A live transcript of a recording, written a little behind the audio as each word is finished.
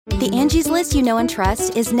The Angie's List you know and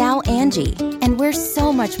trust is now Angie, and we're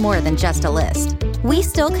so much more than just a list. We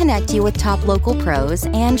still connect you with top local pros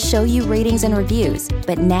and show you ratings and reviews,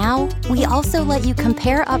 but now we also let you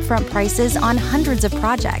compare upfront prices on hundreds of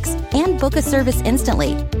projects and book a service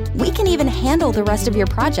instantly. We can even handle the rest of your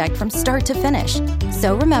project from start to finish.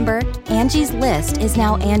 So remember, Angie's List is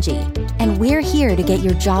now Angie, and we're here to get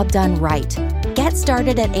your job done right. Get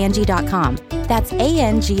started at Angie.com. That's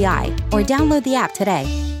ANGI, or download the app today.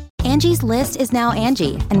 Angie's List is now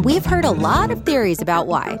Angie, and we've heard a lot of theories about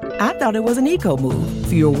why. I thought it was an eco move.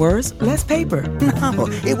 Fewer words, less paper. No,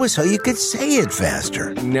 it was so you could say it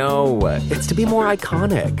faster. No, it's to be more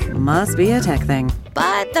iconic. Must be a tech thing.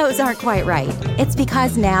 But those aren't quite right. It's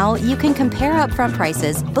because now you can compare upfront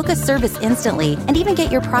prices, book a service instantly, and even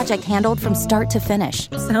get your project handled from start to finish.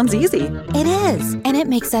 Sounds easy. It is, and it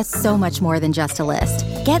makes us so much more than just a list.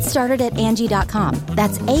 Get started at Angie.com.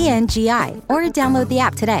 That's ANGI, or download the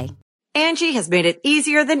app today. Angie has made it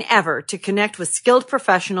easier than ever to connect with skilled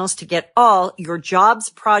professionals to get all your jobs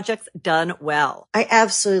projects done well. I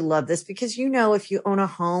absolutely love this because, if you own a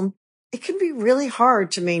home, it can be really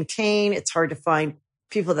hard to maintain. It's hard to find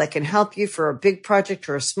people that can help you for a big project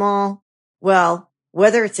or a small. Well,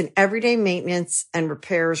 whether it's in everyday maintenance and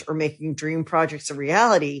repairs or making dream projects a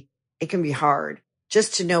reality, it can be hard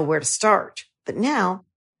just to know where to start. But now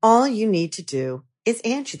all you need to do is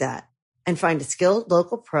Angie that and find a skilled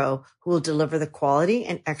local pro who will deliver the quality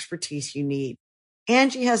and expertise you need.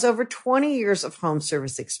 Angie has over 20 years of home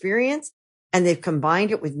service experience, and they've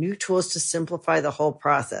combined it with new tools to simplify the whole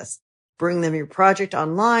process. Bring them your project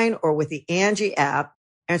online or with the Angie app,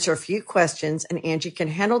 answer a few questions, and Angie can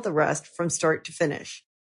handle the rest from start to finish.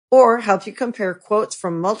 Or help you compare quotes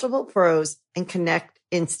from multiple pros and connect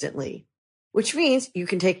instantly, which means you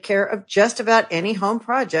can take care of just about any home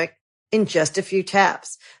project in just a few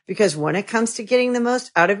taps. Because when it comes to getting the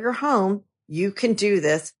most out of your home, you can do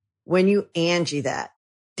this when you Angie that.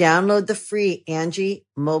 Download the free Angie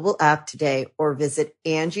mobile app today or visit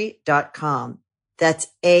Angie.com. That's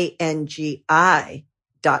ANGI.com.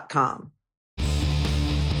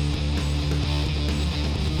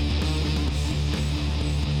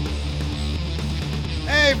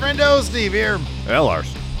 Hey, friendo, Steve here. Hey,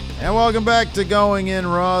 Lars. And welcome back to Going In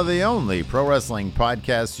Raw, the only pro wrestling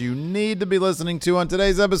podcast you need to be listening to. On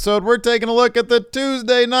today's episode, we're taking a look at the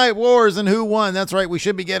Tuesday Night Wars and who won. That's right, we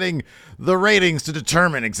should be getting the ratings to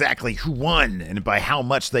determine exactly who won and by how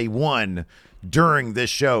much they won during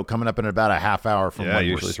this show, coming up in about a half hour from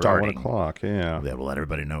when we're starting. 1 o'clock, yeah. We'll let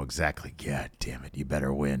everybody know exactly. God damn it, you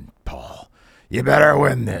better win, Paul. You better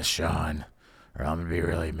win this, Sean, or I'm going to be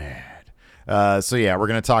really mad. We're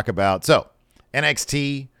going to talk about,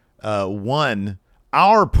 NXT won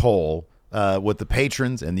our poll with the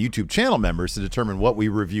patrons and the YouTube channel members to determine what we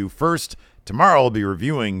review first. Tomorrow we'll be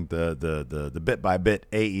reviewing the bit-by-bit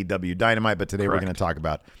AEW Dynamite, but today we're going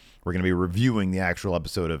to be reviewing the actual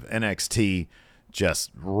episode of NXT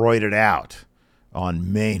just roided out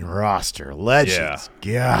on main roster. Legends.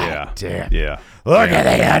 God damn. Yeah. Look at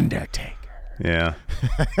The Undertaker. Yeah.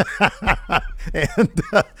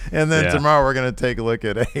 and then tomorrow we're going to take a look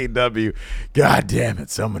at AEW. God damn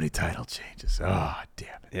it, so many title changes. Oh,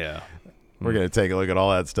 damn it. Yeah. We're going to take a look at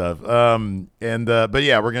all that stuff. We're going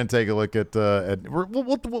to take a look at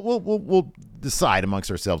we'll decide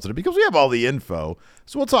amongst ourselves today because we have all the info.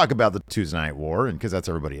 So we'll talk about the Tuesday Night War, and because that's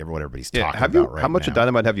what everybody's talking about right How much now. of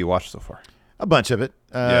Dynamite have you watched so far? A bunch of it.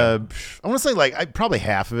 I want to say probably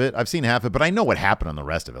half of it. I've seen half of it, but I know what happened on the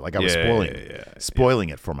rest of it. Like I was spoiling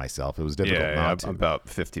it for myself. It was difficult not to. I'm about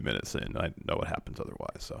 50 minutes in. I know what happens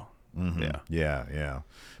otherwise. So yeah.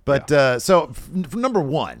 But number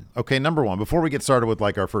one, before we get started with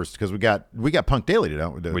our first, because we got Punk Daily today.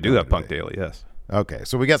 We do have Punk Daily, yes. Okay,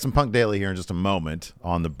 so we got some Punk Daily here in just a moment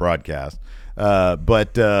on the broadcast.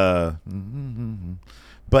 But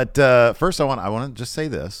first I want to just say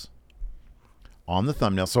this. On the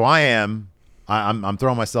thumbnail, so I'm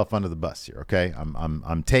throwing myself under the bus here. Okay,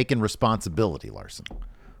 I'm taking responsibility, Larson.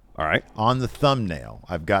 All right. On the thumbnail,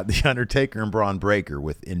 I've got the Undertaker and Braun Breaker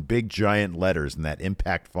in big giant letters in that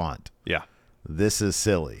impact font. Yeah. This is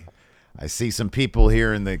silly. I see some people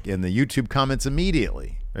here in the YouTube comments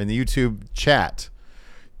immediately, or in the YouTube chat.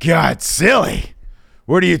 God, silly.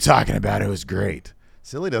 What are you talking about? It was great.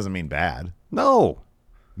 Silly doesn't mean bad. No.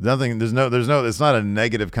 Nothing. There's no. It's not a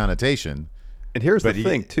negative connotation. And here's the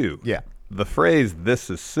thing, too. Yeah. The phrase, this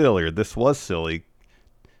is silly, or this was silly,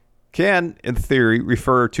 can, in theory,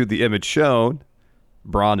 refer to the image shown,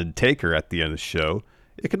 Braun and Taker at the end of the show.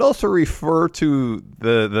 It can also refer to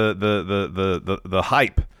the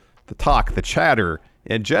hype, the talk, the chatter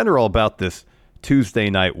in general about this Tuesday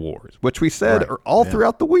Night Wars, which we said Right. are all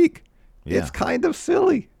throughout the week. Yeah. It's kind of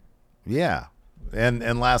silly. Yeah.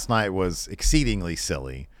 And last night was exceedingly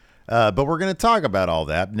silly. But we're going to talk about all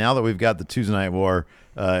that now that we've got the Tuesday Night War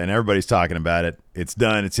and everybody's talking about it. It's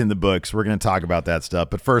done. It's in the books. We're going to talk about that stuff.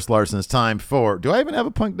 But first, Larson, it's time for. Do I even have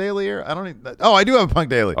a Punk Daily here? I don't even. Oh, I do have a Punk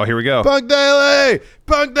Daily. Oh, here we go. Punk Daily.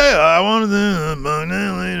 Punk Daily. I want to do Punk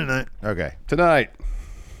Daily tonight. Okay. Tonight.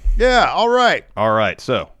 Yeah. All right. All right.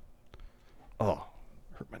 So. Oh,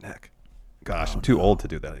 hurt my neck. Gosh, I'm too old to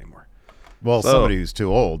do that anymore. Well, somebody who's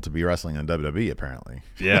too old to be wrestling on WWE, apparently.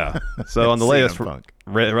 Yeah. So on the latest Punk.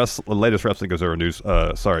 latest Wrestling Observer news,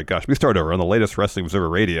 we start over. On the latest Wrestling Observer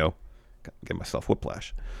Radio, get myself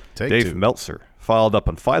whiplash. Dave Meltzer followed up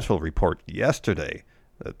on Fightful report yesterday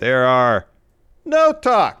that there are no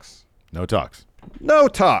talks. No talks. No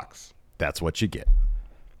talks. That's what you get.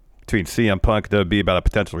 Between CM Punk and WWE about a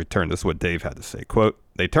potential return. This is what Dave had to say. Quote,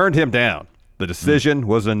 they turned him down. The decision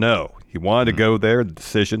was a no. He wanted to go there. The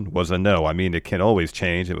decision was a no. I mean, it can always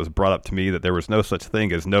change. It was brought up to me that there was no such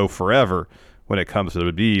thing as no forever when it comes to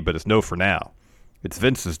WWE, but it's no for now. It's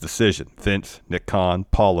Vince's decision. Vince, Nick Khan,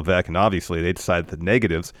 Paul Levesque, and obviously they decided the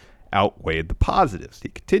negatives outweighed the positives. He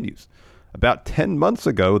continues. About 10 months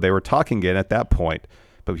ago, they were talking again at that point,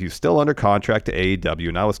 but he was still under contract to AEW,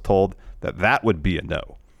 and I was told that that would be a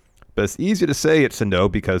no. But it's easy to say it's a no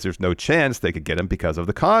because there's no chance they could get him because of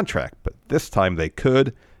the contract. But this time they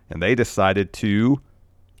could, and they decided to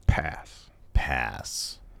pass.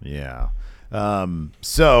 Yeah. I mean,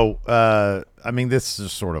 this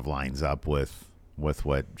just sort of lines up with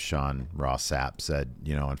what Sean Ross Sapp said,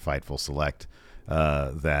 on Fightful Select,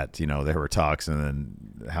 that, there were talks, and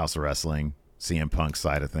then House of Wrestling, CM Punk's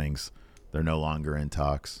side of things, they're no longer in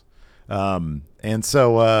talks. Yeah,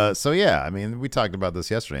 I mean, we talked about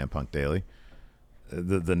this yesterday on Punk Daily.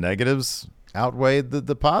 The negatives outweighed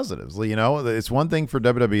the positives. It's one thing for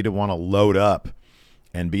WWE to want to load up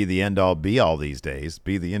and be the end-all, be-all these days,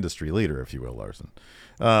 be the industry leader, if you will, Larson.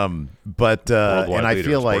 And I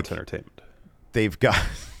feel like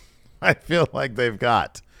they've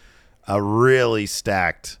got a really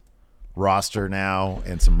stacked roster now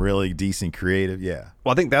and some really decent creative. Yeah.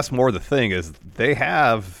 Well, I think that's more the thing is they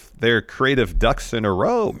have their creative ducks in a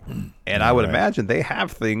row, and I would imagine they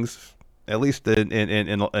have things, at least in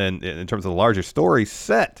terms of the larger story,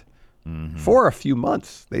 set for a few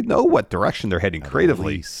months. They know what direction they're heading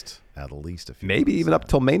creatively. At least a few. Maybe even up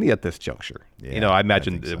till Mania at this juncture. Yeah, I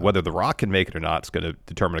imagine so. Whether The Rock can make it or not is going to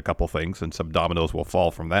determine a couple things, and some dominoes will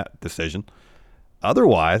fall from that decision.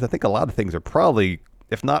 Otherwise, I think a lot of things are probably,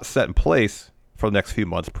 if not set in place for the next few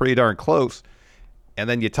months, pretty darn close. And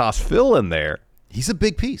then you toss Phil in there. He's a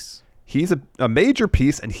big piece. He's a major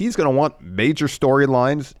piece, and he's going to want major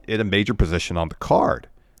storylines in a major position on the card.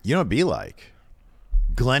 You know what it'd be like?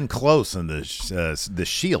 Glenn Close in the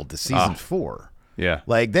Shield, the season 4. Yeah.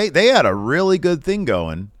 Like, they had a really good thing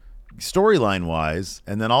going, storyline-wise,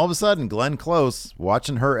 and then all of a sudden, Glenn Close,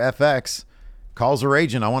 watching her FX, calls her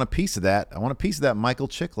agent, I want a piece of that. I want a piece of that Michael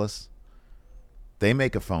Chiklis. They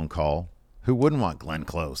make a phone call. Who wouldn't want Glenn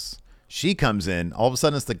Close? She comes in. All of a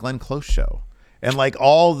sudden, it's the Glenn Close show. And like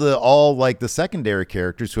all the secondary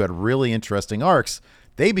characters who had really interesting arcs,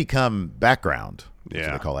 they become background. That's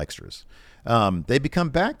what they call extras. They become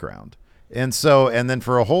background. And then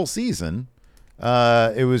for a whole season,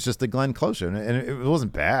 it was just the Glenn Close show. And it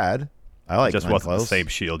wasn't bad. I like Just Glenn wasn't Close. the same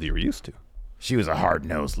Shield you were used to. She was a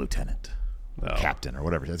hard-nosed lieutenant. Oh. Captain or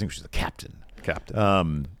whatever. I think she was a captain. Captain.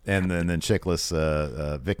 And then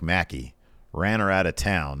Chiklis, Vic Mackey, ran her out of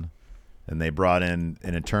town. And they brought in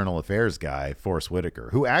an internal affairs guy, Forrest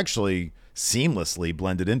Whitaker, who actually seamlessly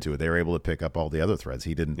blended into it. They were able to pick up all the other threads.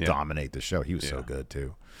 He didn't dominate the show. He was so good,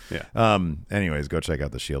 too. Yeah. Anyways, go check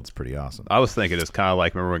out The Shield. It's pretty awesome. I was thinking it's kind of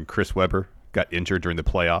like, remember when Chris Webber got injured during the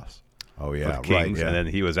playoffs? Oh, yeah. With the Kings, right. Yeah. And then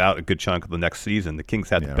he was out a good chunk of the next season. The Kings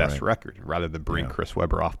had the best record. Rather than bring Chris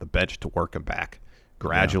Webber off the bench to work him back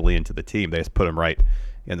gradually into the team, they just put him right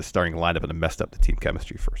in the starting lineup and messed up the team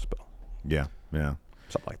chemistry for a spell. Yeah.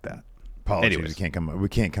 Something like that. Apologies. Anyways. We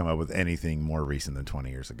can't come up with anything more recent than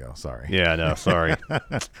 20 years ago. Sorry. Yeah, no, sorry.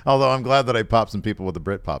 Although I'm glad that I popped some people with the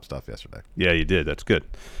Britpop stuff yesterday. Yeah, you did. That's good.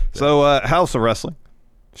 So, House of Wrestling.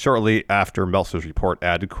 Shortly after Meltzer's report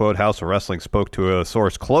added, quote, House of Wrestling spoke to a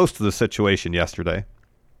source close to the situation yesterday.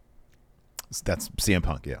 That's CM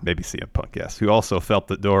Punk, yeah. Maybe CM Punk, yes. Who also felt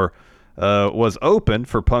the door was open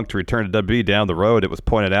for Punk to return to WWE down the road. It was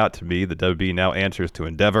pointed out to me that WWE now answers to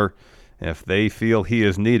Endeavor. And if they feel he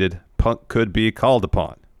is needed, Punk could be called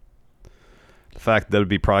upon. The fact that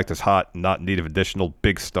WWE product is hot and not in need of additional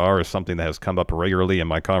big star is something that has come up regularly in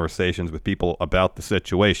my conversations with people about the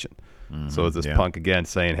situation. So is this Punk again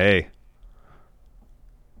saying, hey,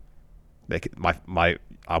 make it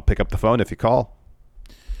I'll pick up the phone if you call.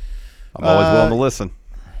 I'm always willing to listen.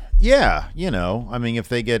 Yeah, I mean,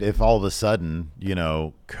 if all of a sudden,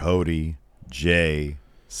 Cody, Jay,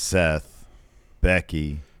 Seth,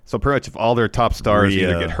 Becky. So pretty much if all their top stars Rhea,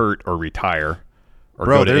 either get hurt or retire or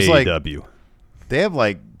bro, go to there's AEW. They have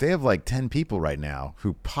like 10 people right now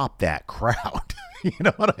who pop that crowd. You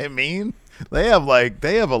know what I mean? They have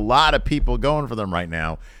a lot of people going for them right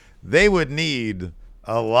now. They would need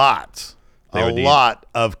a lot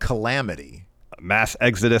of calamity. A mass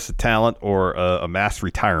exodus of talent or a mass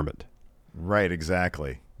retirement. Right,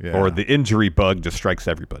 exactly. Yeah. Or the injury bug just strikes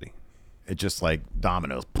everybody. It just like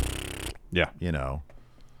dominoes. Yeah. It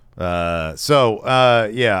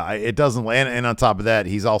doesn't. And on top of that,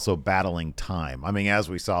 he's also battling time. I mean, as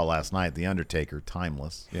we saw last night, The Undertaker,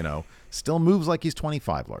 timeless, still moves like he's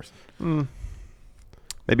 25, Larson.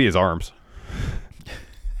 Maybe his arms.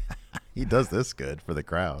 He does this good for the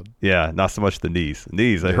crowd. Yeah, not so much the knees.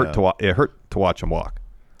 It hurt to watch him walk.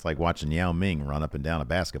 It's like watching Yao Ming run up and down a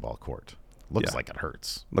basketball court. Looks like it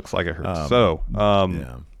hurts.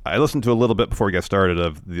 I listened to a little bit before we got started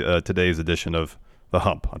of today's edition of The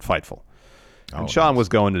Hump on Fightful. And Sean was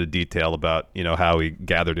going into detail about, how he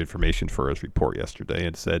gathered information for his report yesterday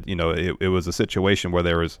and said, it was a situation where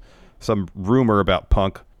there was some rumor about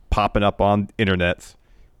Punk popping up on internets.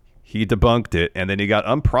 He debunked it, and then he got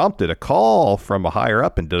unprompted a call from a higher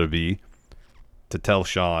up in WWE to tell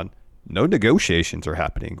Sean no negotiations are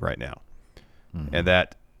happening right now. Mm-hmm. And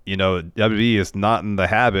that, WWE is not in the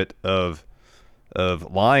habit of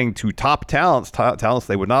lying to top talents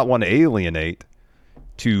they would not want to alienate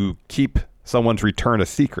to keep someone's return a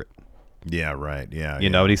secret. Yeah, right. Yeah.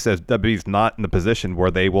 And he says WWE's not in the position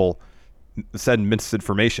where they will send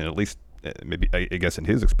misinformation, at least maybe I guess in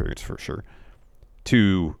his experience for sure,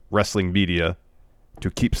 to wrestling media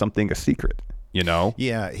to keep something a secret,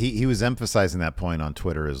 Yeah, he was emphasizing that point on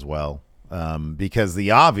Twitter as well, because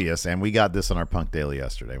the obvious, and we got this on our Punk Daily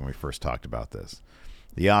yesterday when we first talked about this,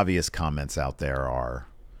 the obvious comments out there are,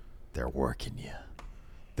 they're working you.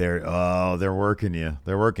 They're working you.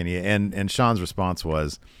 They're working you. And Sean's response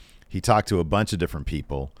was, he talked to a bunch of different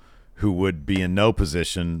people who would be in no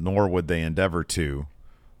position, nor would they endeavor to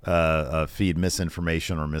feed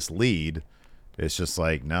misinformation or mislead. It's just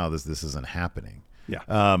like, no, this isn't happening. Yeah.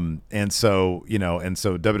 And so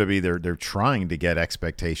WWE, they're trying to get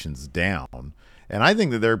expectations down. And I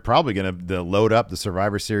think that they're probably going to load up the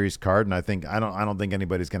Survivor Series card. And I don't think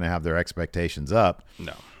anybody's going to have their expectations up.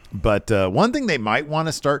 No. But one thing they might want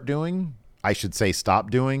to start doing, I should say stop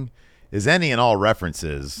doing, is any and all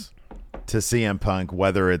references to CM Punk,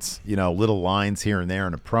 whether it's, little lines here and there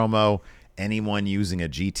in a promo, anyone using a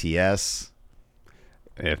GTS.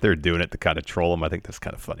 If they're doing it to kind of troll him, I think that's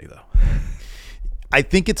kind of funny, though. I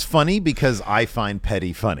think it's funny because I find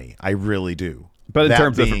petty funny. I really do. But in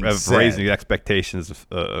terms of raising the expectations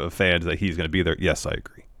of fans that he's going to be there, yes, I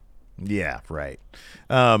agree. Yeah, right.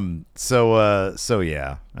 So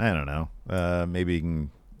yeah, I don't know. Maybe he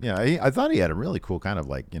can. I thought he had a really cool kind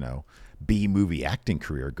of B movie acting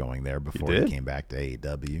career going there before he came back to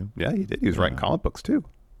AEW. Yeah, he did. He was writing comic books too.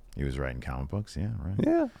 He was writing comic books. Yeah,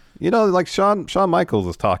 right. Yeah, like Shawn Michaels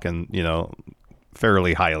was talking,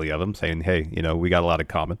 fairly highly of him, saying, "Hey, we got a lot in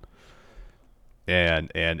common."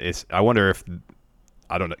 And it's. I wonder if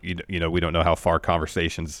I don't know. We don't know how far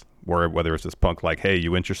conversations were. Whether it's this Punk like, "Hey,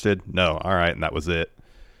 you interested?" No, all right, and that was it.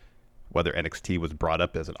 Whether NXT was brought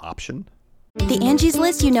up as an option. The Angie's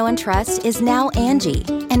List you know and trust is now Angie,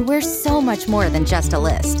 and we're so much more than just a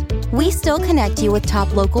list. We still connect you with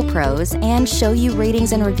top local pros and show you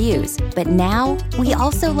ratings and reviews, but now we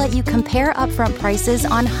also let you compare upfront prices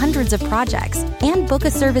on hundreds of projects and book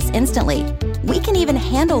a service instantly. We can even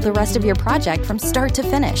handle the rest of your project from start to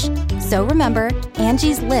finish. So remember,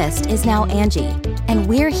 Angie's List is now Angie, and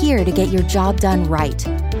we're here to get your job done right.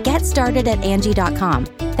 Get started at Angie.com.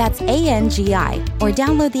 That's ANGI, or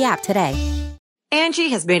download the app today. Angie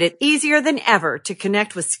has made it easier than ever to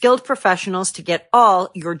connect with skilled professionals to get all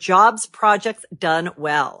your jobs projects done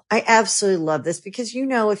well. I absolutely love this because,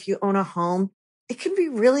 if you own a home, it can be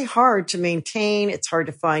really hard to maintain. It's hard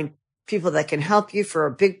to find people that can help you for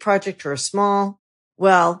a big project or a small.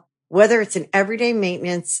 Well, whether it's in everyday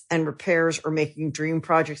maintenance and repairs or making dream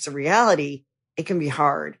projects a reality, it can be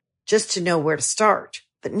hard just to know where to start.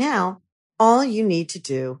 But now all you need to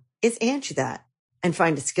do is Angie that and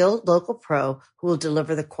find a skilled local pro who will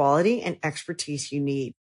deliver the quality and expertise you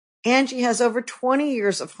need. Angie has over 20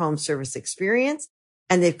 years of home service experience,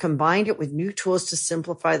 and they've combined it with new tools to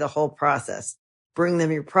simplify the whole process. Bring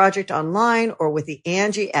them your project online or with the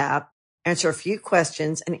Angie app, answer a few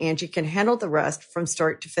questions, and Angie can handle the rest from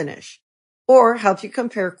start to finish. or help you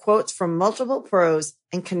compare quotes from multiple pros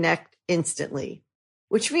and connect instantly.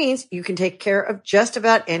 Which means you can take care of just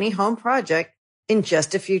about any home project in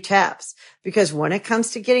just a few taps. Because when it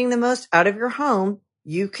comes to getting the most out of your home,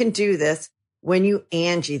 you can do this when you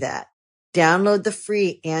Angie that. Download the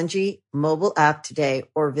free Angie mobile app today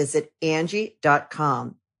or visit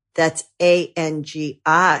Angie.com. That's ANGI.com.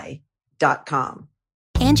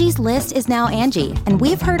 Angie's List is now Angie, and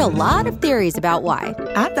we've heard a lot of theories about why.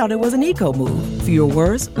 I thought it was an eco move. Fewer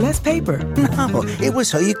words, less paper. No, it was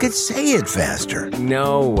so you could say it faster.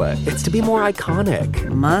 No, it's to be more iconic.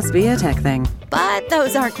 Must be a tech thing. But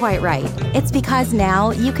those aren't quite right. It's because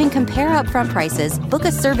now you can compare upfront prices, book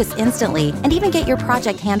a service instantly, and even get your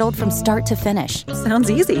project handled from start to finish.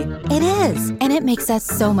 Sounds easy. It is, and it makes us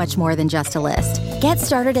so much more than just a list. Get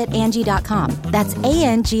started at Angie.com. That's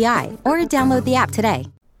ANGI, or download the app today.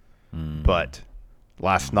 But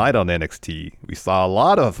last night on NXT, we saw a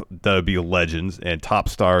lot of WWE legends and top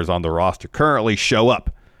stars on the roster currently show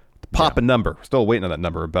up to pop a number. Still waiting on that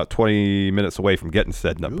number. About 20 minutes away from getting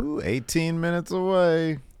said number. Ooh, 18 minutes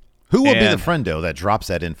away. Who will be the friendo that drops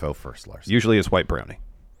that info first, Lars? Usually it's White Brownie.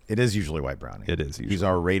 It is usually White Brownie. It is usually. He's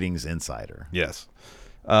our ratings insider. Yes.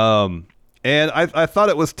 And I thought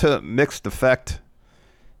it was to mixed effect.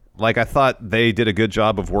 Like, I thought they did a good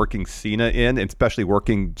job of working Cena in, and especially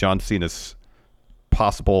working John Cena's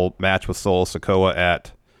possible match with Solo Sikoa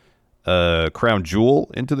at Crown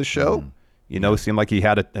Jewel into the show. You know, it seemed like he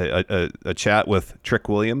had a chat with Trick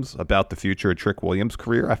Williams about the future of Trick Williams'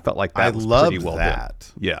 career. I felt like that was pretty well done.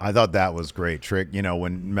 Yeah. I thought that was great. Trick, you know,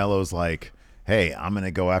 when Melo's like, hey, I'm going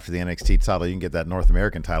to go after the NXT title. You can get that North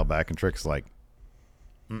American title back. And Trick's like,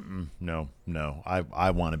 no.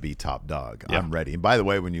 I want to be top dog. Yeah. I'm ready. And by the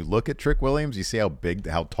way, when you look at Trick Williams, you see how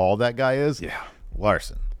tall that guy is? Yeah.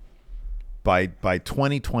 Larson, by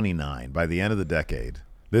 2029, by the end of the decade,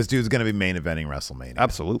 this dude's going to be main eventing WrestleMania.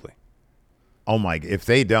 Absolutely. Oh my! If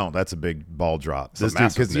they don't, that's a big ball drop. This dude,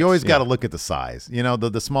 because you always got to look at the size. You know,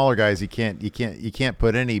 the smaller guys, you can't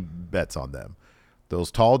put any bets on them.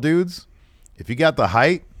 Those tall dudes, if you got the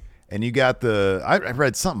height and you got I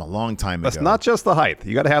read something a long time ago. That's not just the height.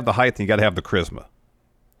 You got to have the height and you got to have the charisma.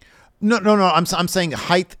 No. I'm saying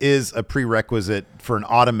height is a prerequisite for an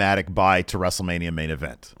automatic buy to WrestleMania main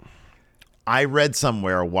event. I read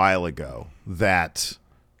somewhere a while ago that.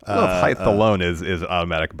 I don't know if height alone is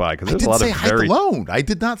automatic buy, because there's a lot of height alone. I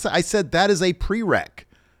did not say. I said that is a prereq.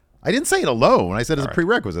 I didn't say it alone. I said it's a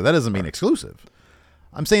prerequisite. That doesn't mean exclusive.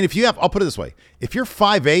 I'm saying if you have, I'll put it this way: if you're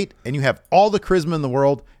 5'8" and you have all the charisma in the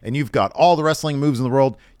world and you've got all the wrestling moves in the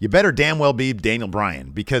world, you better damn well be Daniel Bryan,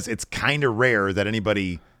 because it's kind of rare that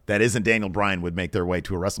anybody that isn't Daniel Bryan would make their way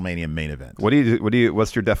to a WrestleMania main event.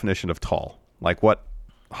 What's your definition of tall? Like, what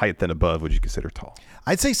height and above would you consider tall?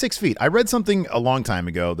 I'd say 6 feet. I read something a long time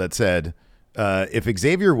ago that said if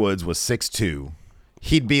Xavier Woods was 6'2",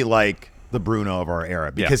 he'd be like the Bruno of our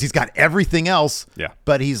era, because he's got everything else,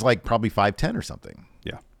 but he's like probably 5'10" or something.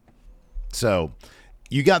 Yeah. So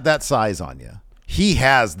you got that size on you. He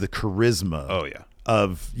has the charisma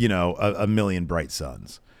of, you know, a million bright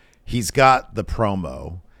suns. He's got the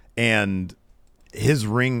promo, and his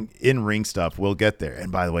in-ring stuff will get there.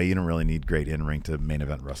 And by the way, you don't really need great in-ring to main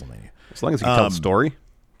event WrestleMania. As long as you tell a story,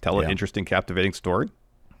 tell an interesting, captivating story.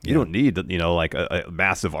 You don't need, like a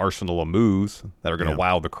massive arsenal of moves that are going to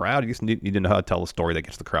wow the crowd. You just need to know how to tell a story that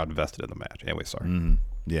gets the crowd invested in the match. Anyway, sorry. Mm-hmm.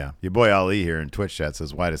 Yeah. Your boy Ali here in Twitch chat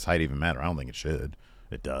says, why does height even matter? I don't think it should.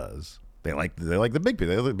 It does. They like the big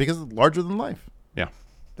people because it's larger than life. Yeah.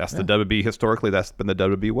 That's the WWE. Historically, that's been the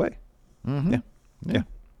WWE way. Mm-hmm. Yeah.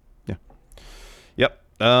 Yep.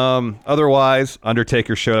 Otherwise,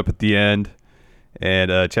 Undertaker showed up at the end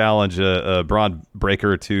and challenged Braun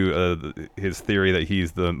Breaker to his theory that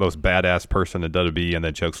he's the most badass person in WWE, and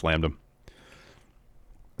then chokeslammed him.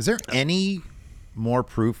 Is there any more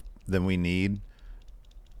proof than we need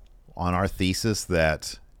on our thesis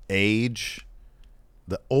that age,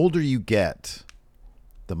 the older you get,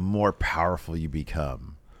 the more powerful you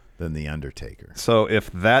become than the Undertaker? So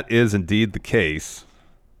if that is indeed the case,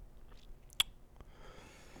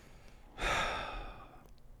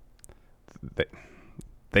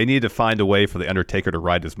 they need to find a way for the Undertaker to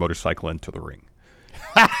ride his motorcycle into the ring.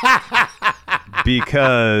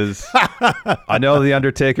 Because I know the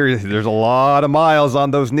Undertaker, there's a lot of miles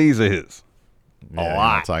on those knees of his. A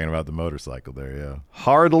lot. I'm talking about the motorcycle there, yeah.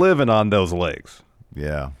 Hard living on those legs.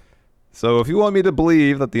 Yeah. So if you want me to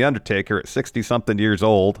believe that the Undertaker at 60-something years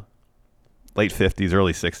old, late 50s,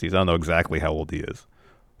 early 60s, I don't know exactly how old he is,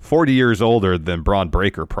 40 years older than Braun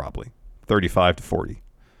Breaker probably, 35 to 40,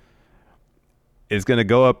 is going to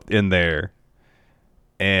go up in there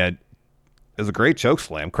and It was a great choke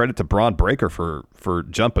slam. Credit to Braun Breaker for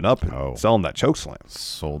jumping up and selling that choke slam.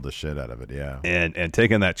 Sold the shit out of it, yeah. And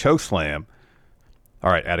taking that choke slam.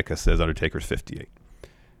 All right, Atticus says Undertaker's 58.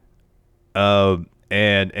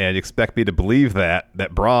 And expect me to believe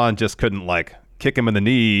that Braun just couldn't like kick him in the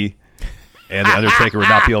knee and the Undertaker would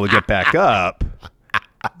not be able to get back up.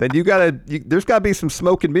 Then there's gotta be some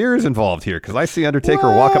smoke and mirrors involved here, because I see Undertaker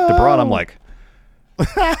walk up to Braun. I'm like,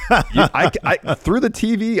 I through the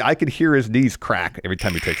TV, I could hear his knees crack every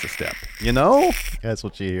time he takes a step. You know, that's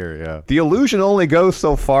what you hear. Yeah, the illusion only goes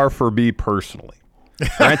so far for me personally.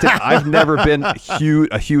 Granted, I've never been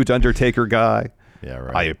a huge Undertaker guy. Yeah,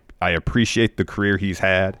 right. I appreciate the career he's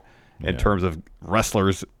had in terms of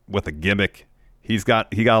wrestlers with a gimmick. He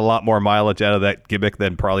got a lot more mileage out of that gimmick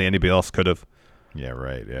than probably anybody else could have. Yeah,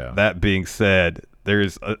 right. Yeah. That being said,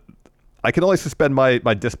 I can only suspend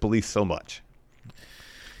my disbelief so much.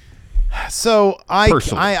 So I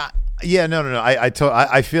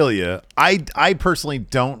feel you. I personally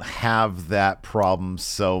don't have that problem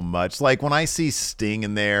so much. Like when I see Sting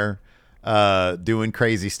in there doing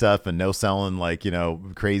crazy stuff and no selling, like,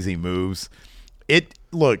 crazy moves,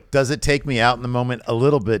 does it take me out in the moment? A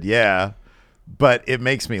little bit, yeah. But it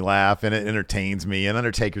makes me laugh and it entertains me. And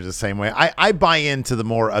Undertaker's the same way. I buy into the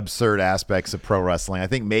more absurd aspects of pro wrestling. I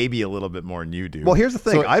think maybe a little bit more than you do. Well, here's the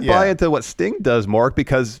thing. I buy into what Sting does, Mark,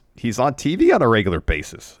 because he's on TV on a regular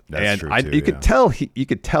basis. That's true too, you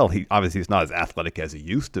could tell he obviously he's not as athletic as he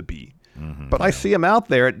used to be. Mm-hmm, but I see him out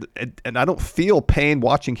there, and I don't feel pain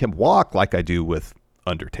watching him walk like I do with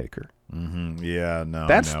Undertaker. Mm-hmm. Yeah, no.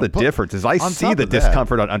 That's the difference. Is I see the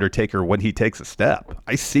discomfort on Undertaker when he takes a step.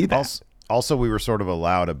 I see that. Also, we were sort of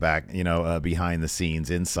allowed a behind the scenes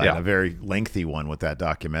insight, a very lengthy one with that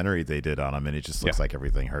documentary they did on him, and it just looks like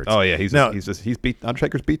everything hurts. Oh yeah, he's beat.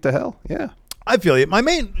 Undertaker's beat to hell. Yeah, I feel you. My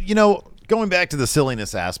main, going back to the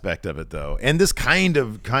silliness aspect of it though, and this kind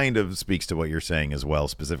of speaks to what you're saying as well,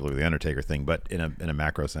 specifically with the Undertaker thing, but in a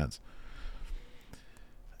macro sense.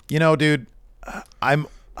 Dude, I'm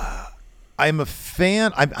a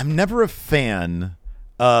fan. I'm never a fan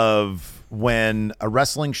of when a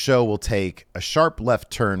wrestling show will take a sharp left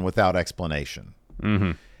turn without explanation.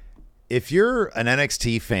 Mm-hmm. If you're an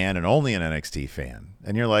NXT fan and only an NXT fan,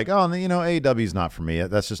 and you're like, oh, AEW's not for me,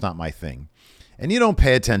 that's just not my thing, and you don't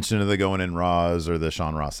pay attention to the Going In Raws or the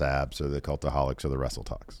Sean Ross Apps or the Cultaholics or the Wrestle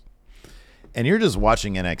Talks, and you're just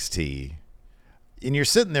watching NXT, and you're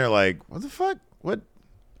sitting there like, what the fuck? What?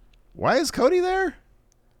 Why is Cody there?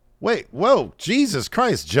 Wait, whoa, Jesus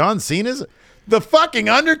Christ, John Cena's the fucking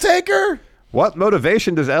Undertaker? What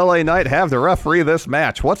motivation does LA Knight have to referee this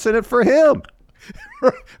match? What's in it for him?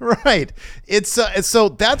 Right. It's so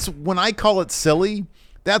that's when I call it silly.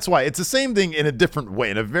 That's why it's the same thing in a different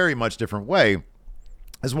way, in a very much different way.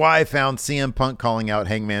 Is why I found CM Punk calling out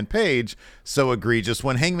Hangman Page so egregious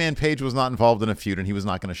when Hangman Page was not involved in a feud and he was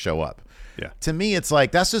not going to show up. Yeah. To me, it's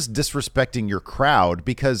like that's just disrespecting your crowd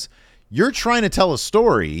because you're trying to tell a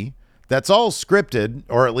story that's all scripted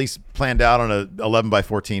or at least planned out on a 11 by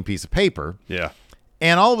 14 piece of paper. Yeah.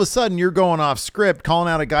 And all of a sudden you're going off script,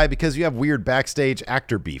 calling out a guy because you have weird backstage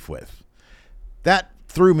actor beef with. That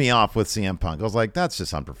threw me off with CM Punk. I was like, that's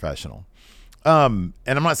just unprofessional. And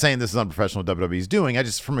I'm not saying this is unprofessional what WWE's doing. I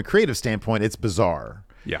just, from a creative standpoint, it's bizarre.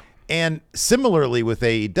 Yeah. And similarly with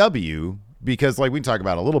AEW, because like we can talk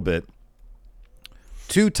about a little bit,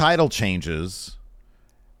 2 title changes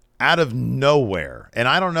out of nowhere. And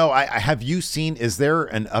I don't know, I have you seen, is there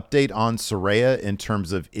an update on Saraya in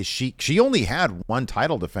terms of, is she only had 1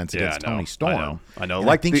 title defense against Toni Storm. I know.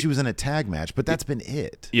 Like I think she was in a tag match, but that's been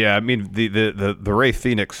it. Yeah, I mean, the Rey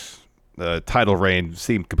Fenix title reign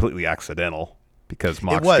seemed completely accidental because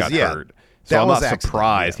Mox got hurt. So I'm not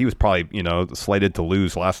surprised. He was probably, slated to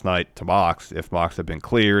lose last night to Mox if Mox had been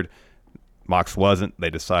cleared. Mox wasn't. They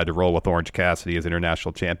decided to roll with Orange Cassidy as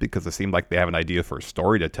international champ because it seemed like they have an idea for a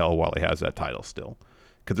story to tell while he has that title still.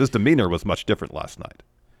 Because his demeanor was much different last night.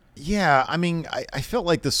 Yeah, I mean, I felt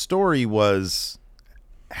like the story was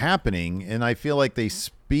happening, and I feel like they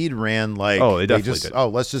speed ran like, they definitely did.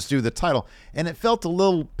 Let's just do the title. And it felt a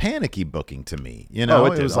little panicky booking to me. It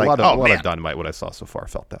was like, a lot of Dynamite, what I saw so far,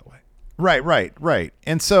 felt that way. Right.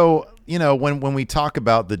 And so, when we talk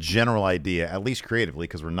about the general idea, at least creatively,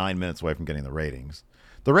 because we're 9 minutes away from getting the ratings,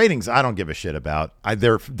 I don't give a shit about.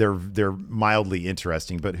 They're mildly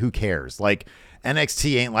interesting, but who cares? Like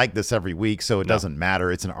NXT ain't like this every week, so it doesn't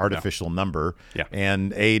matter. It's an artificial number. Yeah.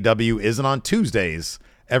 And AEW isn't on Tuesdays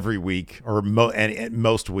every week or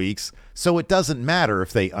most weeks, so it doesn't matter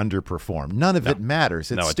if they underperform. None of it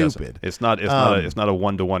matters. It's stupid. It's not a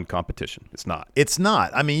 1-to-1 competition. It's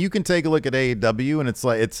not. I mean, you can take a look at AEW, and it's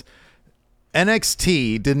like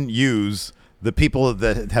NXT didn't use the people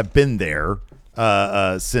that have been there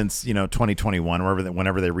since 2021,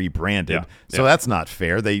 whenever they rebranded. Yeah. So that's not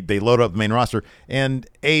fair. They load up the main roster, and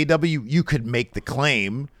AEW, you could make the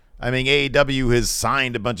claim. I mean, AEW has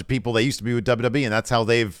signed a bunch of people they used to be with WWE, and that's how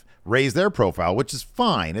they've raised their profile, which is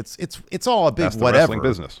fine. It's all a big That's the whatever. wrestling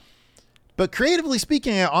business. But creatively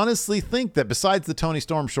speaking, I honestly think that besides the Tony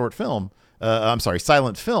Storm silent film, I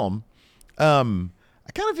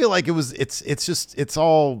kind of feel like it's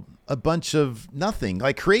all a bunch of nothing.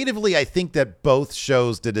 Like creatively, I think that both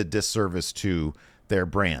shows did a disservice to their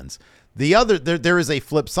brands. There is a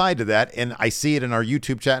flip side to that, and I see it in our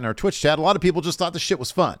YouTube chat and our Twitch chat. A lot of people just thought the shit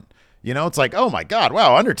was fun. It's like, oh my God,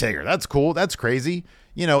 wow, Undertaker, that's cool, that's crazy.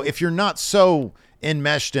 If you're not so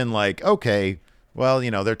enmeshed in like, okay, well,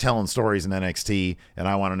 they're telling stories in NXT, and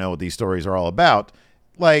I want to know what these stories are all about.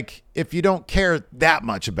 Like, if you don't care that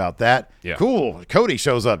much about that, cool. Cody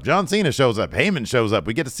shows up. John Cena shows up. Heyman shows up.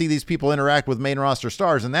 We get to see these people interact with main roster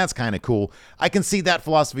stars, and that's kind of cool. I can see that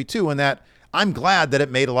philosophy, too, and that I'm glad that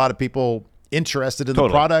it made a lot of people interested in the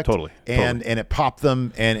product. And it popped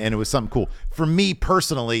them, and it was something cool. For me,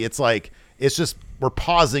 personally, it's like, it's just we're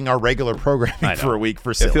pausing our regular programming for a week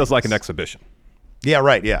for silliness. It feels like an exhibition. Yeah,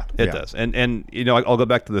 right, yeah. It does. And I'll go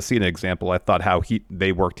back to the Cena example. I thought how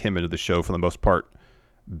they worked him into the show for the most part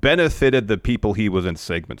benefited the people he was in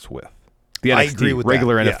segments with. The NXT, I agree with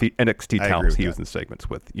regular that. NXT talents he was in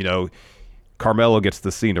segments with. Carmelo gets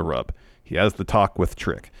the Cena rub. He has the talk with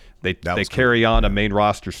Trick. They carry on a main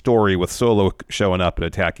roster story with Solo showing up and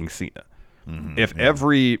attacking Cena. If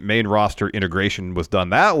every main roster integration was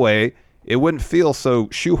done that way, it wouldn't feel so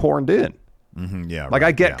shoehorned in.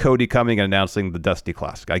 I get Cody coming and announcing the Dusty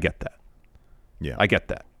Classic. I get that. Yeah, I get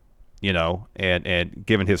that. And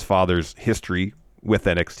given his father's history with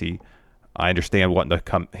NXT, I understand wanting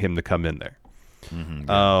him to come in there.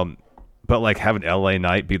 But like having LA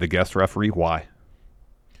Knight be the guest referee, why?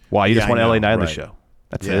 Why you just want LA Knight on the show?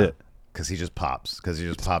 That's it. Because he just pops.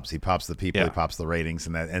 He pops the people. He pops the ratings,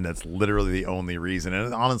 and that's literally the only reason. And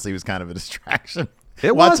it honestly was kind of a distraction.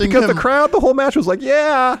 It was because the crowd, the whole match was like,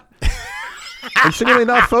 yeah. And seemingly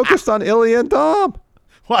not focused on Ilya and Dom.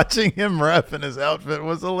 Watching him ref in his outfit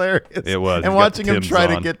was hilarious. It was. And watching him try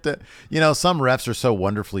to get to, some refs are so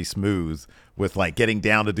wonderfully smooth with like getting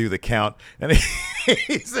down to do the count. And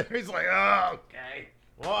he's there. He's like, oh, okay.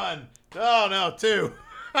 1. Oh, no, 2.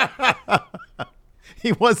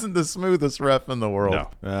 He wasn't the smoothest ref in the world.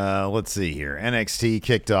 No. Let's see here. NXT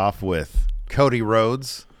kicked off with Cody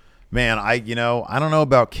Rhodes. Man, I don't know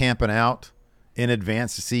about camping out in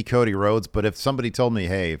advance to see Cody Rhodes, but if somebody told me,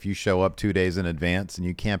 hey, if you show up 2 days in advance and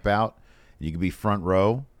you camp out, you could be front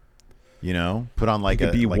row, put on like you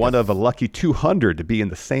could be one of a lucky 200 to be in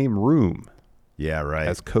the same room. Yeah, right.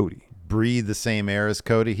 As Cody. Breathe the same air as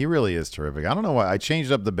Cody. He really is terrific. I don't know why I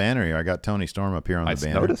changed up the banner here. I got Tony Storm up here on the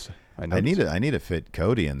banner. I need to fit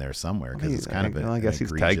Cody in there somewhere because it's kind of. I guess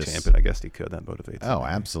he's tag champion. I guess he could. That motivates. Oh,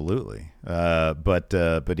 absolutely.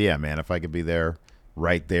 But yeah, man, if I could be there,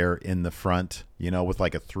 right there in the front, with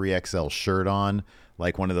like a 3XL shirt on,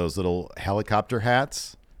 like one of those little helicopter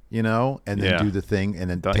hats, and then do the thing, and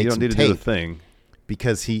then take you don't some need to tape do the thing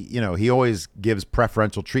because he always gives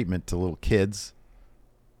preferential treatment to little kids.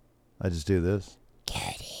 I just do this.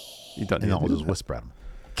 Cody. You don't need and to I'll do just that. whisper at him.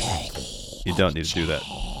 Cody. You don't need to do that.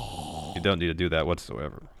 You don't need to do that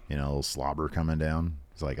whatsoever. A little slobber coming down.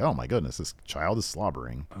 It's like, oh my goodness, this child is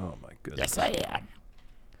slobbering. Oh my goodness. Yes, I am.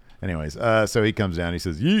 Anyways, so he comes down. He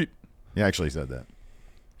says, "Yeet." He actually said that.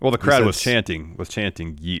 Well, the crowd was chanting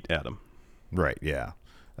 "Yeet" at him. Right. Yeah.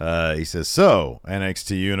 He says, "So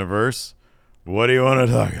NXT Universe, what do you want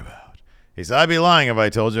to talk about?" He said, "I'd be lying if I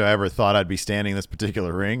told you I ever thought I'd be standing in this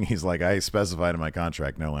particular ring." He's like, "I specified in my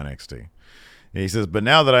contract no NXT." He says, "But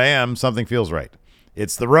now that I am, something feels right.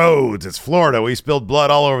 It's the roads. It's Florida. We spilled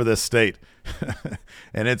blood all over this state.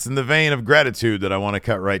 And it's in the vein of gratitude that I want to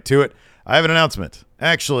cut right to it. I have an announcement.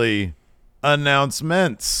 Actually,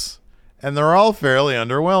 announcements. And they're all fairly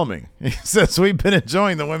underwhelming." He says, "We've been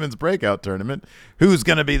enjoying the women's breakout tournament. Who's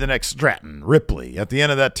going to be the next Stratton? Ripley. At the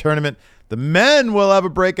end of that tournament, the men will have a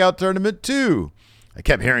breakout tournament too. I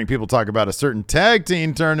kept hearing people talk about a certain tag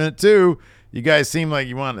team tournament too. You guys seem like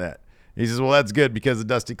you want that." He says, "Well, that's good because the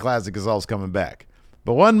Dusty Classic is always coming back.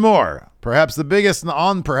 But one more, perhaps the biggest night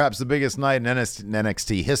in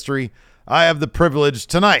NXT history. I have the privilege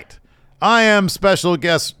tonight. I am special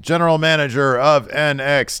guest general manager of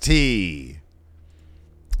NXT."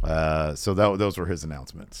 So those were his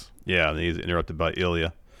announcements. Yeah, and he's interrupted by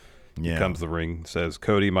Ilya. Yeah. He comes to the ring, says,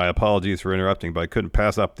 "Cody, my apologies for interrupting, but I couldn't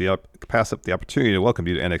pass up the opportunity to welcome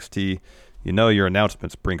you to NXT. Your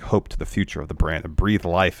announcements bring hope to the future of the brand and breathe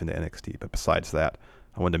life into NXT. But besides that,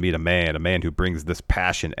 I wanted to meet a man who brings this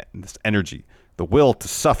passion and this energy, the will to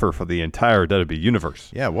suffer for the entire WWE universe.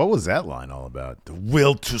 Yeah, what was that line all about? The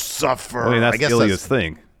will to suffer. I mean, that's I guess Ilya's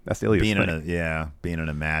thing. That's Ilya's being thing. Being in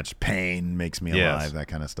a match, pain makes me alive, that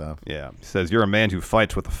kind of stuff. Yeah. He says, you're a man who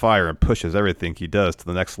fights with the fire and pushes everything he does to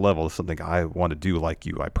the next level. It's something I want to do like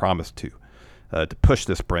you. I promise to push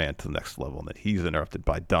this brand to the next level. And then he's interrupted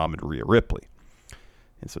by Dom and Rhea Ripley.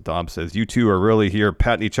 And so Dom says, you two are really here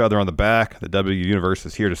patting each other on the back. The WWE Universe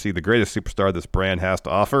is here to see the greatest superstar this brand has to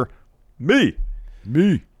offer. Me.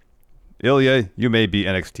 Ilya, you may be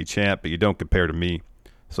NXT champ, but you don't compare to me.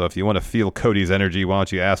 So if you want to feel Cody's energy, why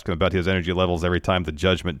don't you ask him about his energy levels every time the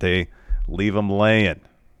Judgment Day? Leave him laying.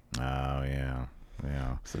 Oh, yeah.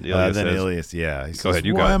 So Ilya then says, Ilias, he go says, ahead,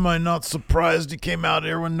 you why got it. am I not surprised you came out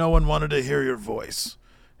here when no one wanted to hear your voice?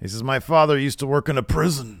 He says, my father used to work in a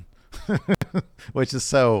prison, which is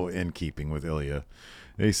so in keeping with Ilya.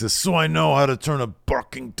 And he says, so I know how to turn a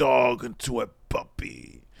barking dog into a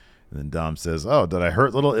puppy. And then Dom says, oh, did I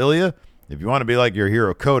hurt little Ilya? If you want to be like your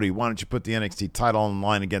hero Cody, why don't you put the NXT title on the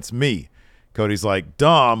line against me? Cody's like,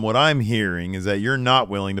 Dom, what I'm hearing is that you're not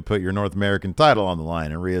willing to put your North American title on the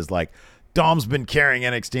line. And Rhea's like, Dom's been carrying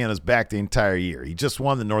NXT on his back the entire year. He just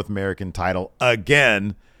won the North American title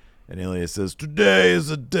again. And Ilya says, today is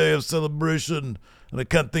a day of celebration, and I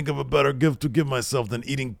can't think of a better gift to give myself than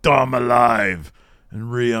eating Dom alive.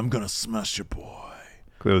 And Rhea, I'm going to smash your boy.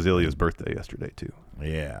 It was Ilya's birthday yesterday, too.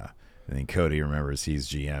 Yeah. And then Cody remembers he's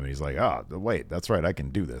GM, and he's like, oh, wait, that's right, I can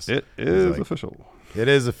do this. It is official. It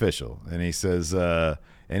is official. And he says, and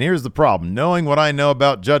here's the problem. Knowing what I know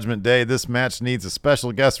about Judgment Day, this match needs a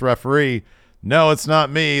special guest referee. No, it's not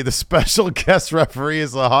me. The special guest referee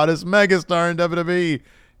is the hottest megastar in WWE.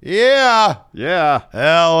 Yeah.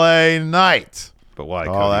 LA Knight. But why,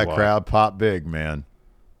 Oh, Cody? that Why? crowd popped big, man.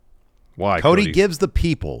 Why, Cody gives the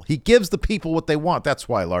people. He gives the people what they want. That's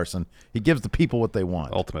why, Larson. He gives the people what they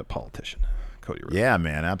want. Ultimate politician, Cody Rhodes. Yeah,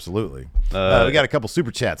 man, absolutely. We got a couple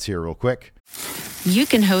super chats here real quick. You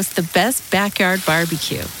can host the best backyard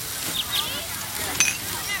barbecue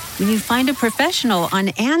when you find a professional on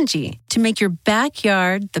Angie to make your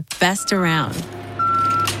backyard the best around.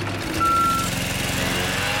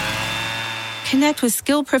 Connect with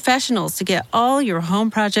skilled professionals to get all your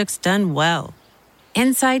home projects done well.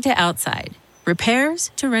 Inside to outside,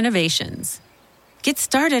 repairs to renovations. Get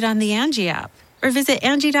started on the Angie app or visit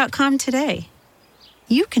Angie.com today.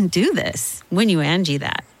 You can do this when you Angie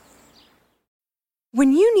that.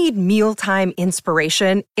 When you need mealtime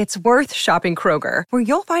inspiration, it's worth shopping Kroger, where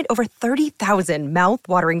you'll find over 30,000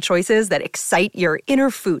 mouth-watering choices that excite your inner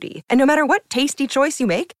foodie. And no matter what tasty choice you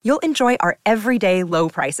make, you'll enjoy our everyday low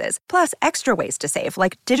prices, plus extra ways to save,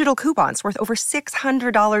 like digital coupons worth over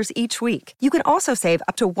 $600 each week. You can also save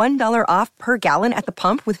up to $1 off per gallon at the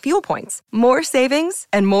pump with fuel points. More savings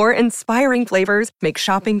and more inspiring flavors make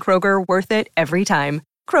shopping Kroger worth it every time.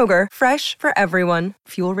 Kroger, fresh for everyone.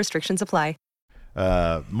 Fuel restrictions apply.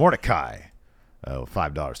 Mordecai,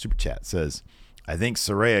 $5 super chat, says, I think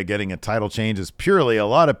Saraya getting a title change is purely a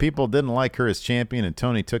lot of people didn't like her as champion, and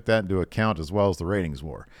Tony took that into account as well as the ratings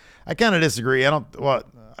war. I kind of disagree.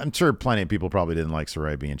 I'm sure plenty of people probably didn't like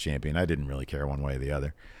Saraya being champion. I didn't really care one way or the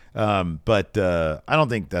other. But I don't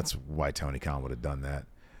think that's why Tony Khan would have done that.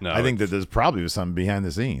 No, I think that there's probably something behind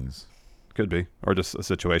the scenes. Could be. Or just a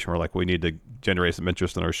situation where, like, we need to generate some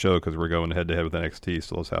interest in our show because we're going head-to-head with NXT,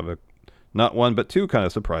 so let's have not one, but two kind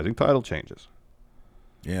of surprising title changes.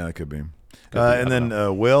 Yeah, that could be. And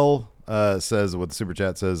then Will says, what the super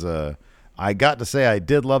chat says, I got to say I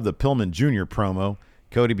did love the Pillman Jr. promo.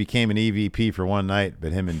 Cody became an EVP for one night,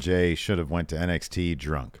 but him and Jay should have went to NXT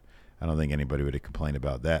drunk. I don't think anybody would have complained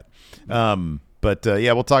about that. But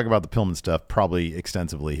we'll talk about the Pillman stuff probably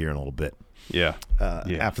extensively here in a little bit. Yeah.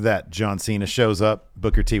 After that, John Cena shows up.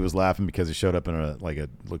 Booker T was laughing because he showed up in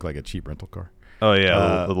looked like a cheap rental car. Oh,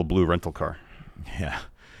 yeah, a little blue rental car. Yeah.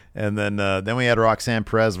 And then we had Roxanne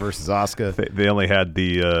Perez versus Asuka. They only had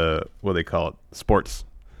the, what do they call it? Sports.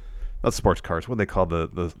 Not sports cars. What do they call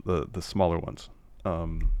the smaller ones?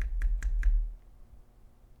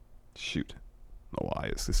 Shoot. I don't know why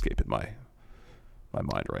it's escaping my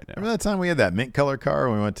mind right now. Remember that time we had that mint color car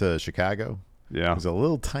when we went to Chicago? Yeah. It was a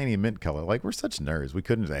little tiny mint color. Like, we're such nerds. We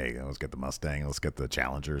couldn't say, hey, let's get the Mustang. Let's get the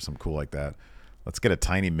Challenger, something cool like that. Let's get a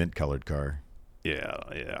tiny mint colored car. Yeah.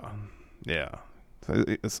 So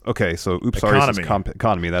it's okay. So oops,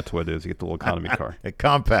 economy. That's what it is. You get the little economy car. A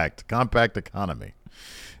compact economy.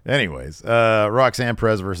 Anyways, Roxanne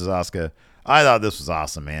Perez versus Asuka. I thought this was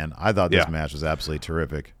awesome, man. I thought this match was absolutely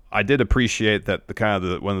terrific. I did appreciate that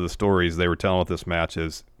one of the stories they were telling with this match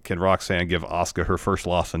is, can Roxanne give Asuka her first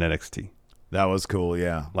loss in NXT? That was cool,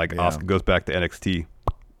 yeah. Asuka goes back to NXT.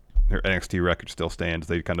 her NXT record still stands.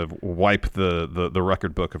 They kind of wipe the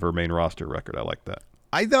record book of her main roster record. I like that.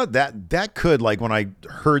 I thought that could, like, when I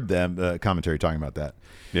heard them commentary talking about that.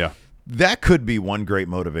 Yeah. That could be one great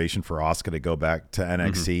motivation for Asuka to go back to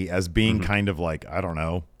NXT as being kind of like, I don't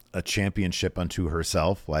know, a championship unto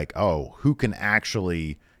herself. Like, oh, who can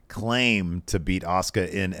actually claim to beat Asuka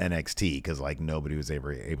in NXT? Because, like, nobody was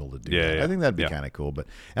ever able to do that. Yeah. I think that'd be kind of cool.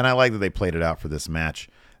 And I like that they played it out for this match.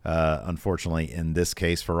 Unfortunately, in this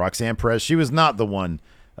case, for Roxanne Perez, she was not the one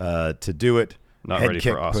to do it. Not Head ready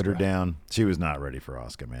kick for Asuka. put her down. She was not ready for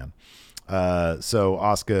Asuka, man. So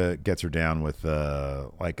Asuka gets her down with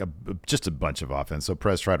just a bunch of offense. So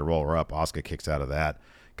Perez tried to roll her up. Asuka kicks out of that.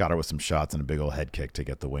 Got her with some shots and a big old head kick to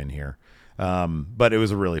get the win here. But it was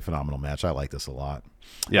a really phenomenal match. I like this a lot.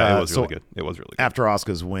 Yeah, it was really good. It was really good. After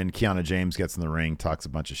Asuka's win, Kiana James gets in the ring, talks a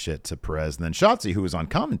bunch of shit to Perez. And then Shotzi, who was on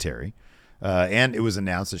commentary, and it was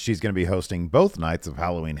announced that she's going to be hosting both nights of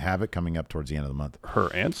Halloween Havoc coming up towards the end of the month. Her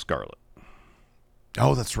and Scarlett.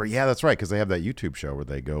 Oh, that's right. Yeah, that's right. Because they have that YouTube show where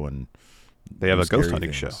they go and they have a ghost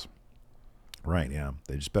hunting show. Right. Yeah.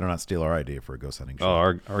 They just better not steal our idea for a ghost hunting show.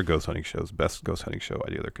 Oh, our ghost hunting show is the best ghost hunting show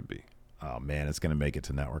idea there could be. Oh man, it's going to make it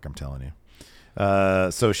to network. I'm telling you.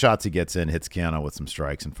 So Shotzi gets in, hits Kiana with some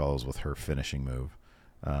strikes, and follows with her finishing move.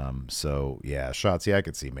 So yeah, Shotzi, I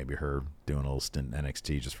could see maybe her doing a little stint in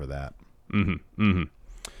NXT just for that.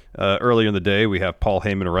 Earlier in the day, we have Paul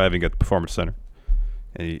Heyman arriving at the Performance Center.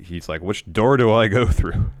 And he's like, which door do I go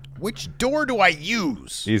through? Which door do I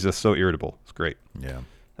use? He's just so irritable. It's great. Yeah.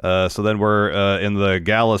 So then we're in the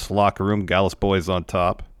Gallus locker room. Gallus boys on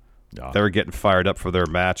top. Oh. They're getting fired up for their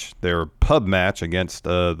match. Their pub match against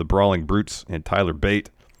the Brawling Brutes and Tyler Bate.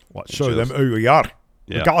 Show them who we are.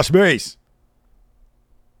 Yeah. Gallus boys.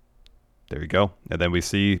 There you go. And then we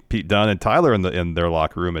see Pete Dunne and Tyler in their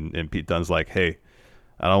locker room, and Pete Dunne's like, "Hey,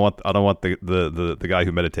 I don't want the guy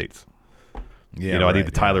who meditates. Yeah, I need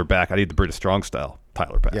the Tyler back. I need the British Strong Style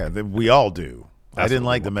Tyler back." Yeah, we all do. That's I didn't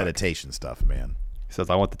what like we the want meditation stuff, man. He says,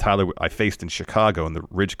 "I want the Tyler I faced in Chicago," and the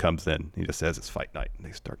Ridge comes in. He just says it's fight night, and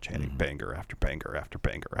they start chanting banger after banger after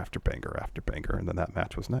banger after banger after banger, and then that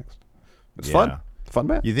match was next. It's fun. Fun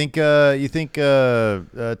match. You think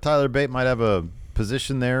Tyler Bate might have a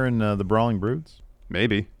position there in the Brawling Brutes?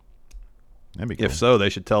 Maybe. That'd be cool. If so, they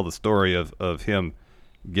should tell the story of him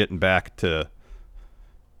getting back to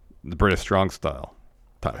the British Strong Style.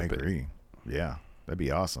 Tyler I agree. Bate. Yeah, that'd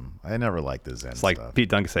be awesome. I never liked the Zen It's like stuff. Pete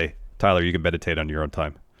Dunne can say, "Tyler, you can meditate on your own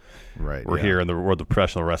time. Right. We're here in the world of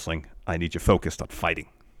professional wrestling. I need you focused on fighting."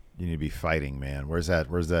 You need to be fighting, man. Where's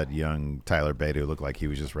that young Tyler Bate who looked like he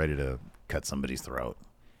was just ready to cut somebody's throat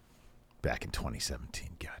back in 2017?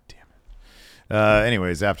 God damn it.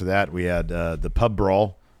 Anyways, after that, we had the pub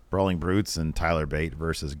brawl, Brawling Brutes and Tyler Bate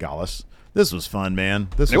versus Gallus. This was fun, man.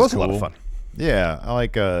 It was cool. a lot of fun. Yeah, I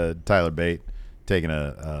like Tyler Bate taking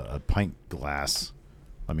a pint glass.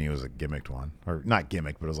 I mean, it was a gimmicked one, or not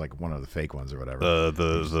gimmicked, but it was like one of the fake ones or whatever.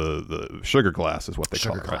 The sugar glass is what they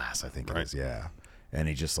call it. Sugar glass, right? I think it right. is. Yeah, and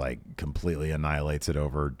he just like completely annihilates it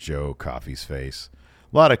over Joe Coffey's face.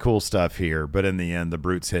 A lot of cool stuff here, but in the end, the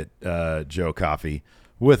Brutes hit Joe Coffey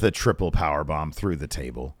with a triple power bomb through the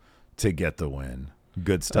table to get the win.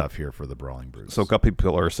 Good stuff here for the Brawling Brutes. So a couple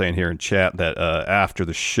people are saying here in chat that after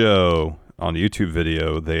the show on the YouTube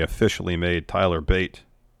video, they officially made Tyler Bate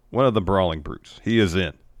one of the Brawling Brutes. He is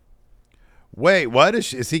in. Wait, what?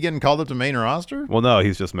 Is he getting called up to main roster? Well, no,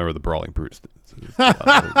 he's just a member of the Brawling Brutes.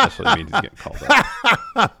 That's what it means he's getting called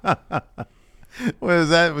up. What is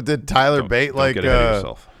that? Did Tyler Bate don't get ahead of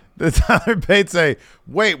yourself. Did Tyler Bate say,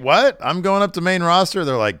 "Wait, what? I'm going up to main roster"?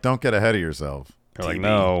 They're like, "Don't get ahead of yourself." They're like,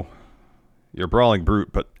 "No, you're Brawling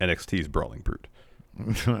Brute, but NXT's Brawling Brute."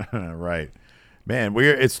 Right. Man,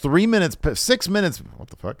 it's 3 minutes, 6 minutes. What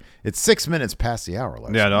the fuck? It's 6 minutes past the hour.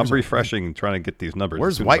 Yeah, no, I'm refreshing and trying to get these numbers.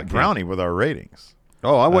 Where's White Brownie with our ratings?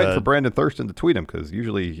 Oh, I'm waiting for Brandon Thurston to tweet him because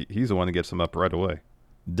usually he's the one that gets them up right away.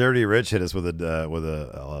 Dirty Rich hit us with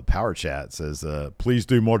a power chat. Says, "Please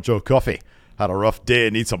do more Joe Coffey. Had a rough day.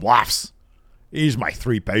 Need some laughs. He's my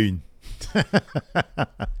 £3."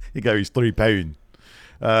 He got his £3.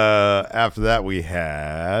 After that, we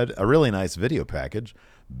had a really nice video package.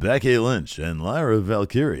 Becky Lynch and Lyra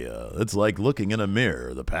Valkyria. It's like looking in a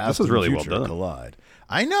mirror. The past and really future well done. collide.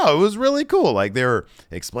 I know, it was really cool. Like they were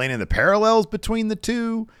explaining the parallels between the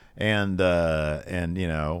two, and you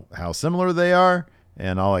know how similar they are,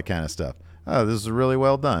 and all that kind of stuff. Oh, this is really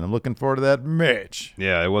well done. I'm looking forward to that match.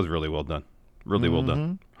 Yeah, it was really well done. Really well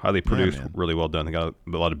done. Highly produced. Really well done. They got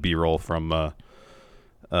a lot of B-roll from when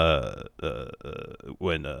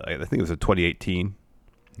I think it was in 2018.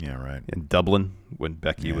 Yeah, right. In Dublin when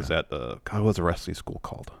Becky was at what was the wrestling school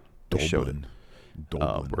called? They showed it.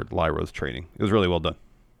 where Lyra was training. It was really well done.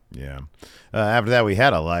 Yeah. After that, we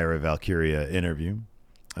had a Lyra Valkyria interview.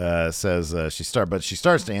 Says she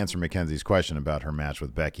starts to answer Mackenzie's question about her match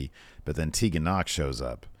with Becky, but then Tegan Knox shows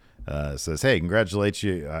up. Says, hey, congratulate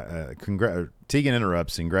you. Tegan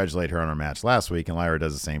interrupts and congratulate her on her match last week, and Lyra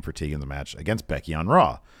does the same for Tegan's match against Becky on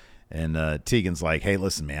Raw. And Tegan's like, hey,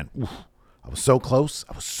 listen, man, I was so close.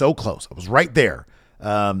 I was right there.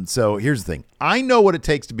 So here's the thing. I know what it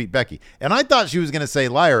takes to beat Becky. And I thought she was going to say,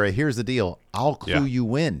 Lyra, here's the deal. I'll clue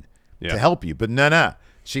you in to help you. But no.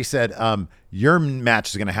 She said, your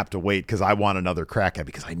match is going to have to wait because I want another crack at it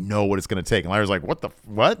because I know what it's going to take. And Lyra's like,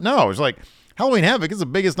 what? No. It's like, Halloween Havoc is the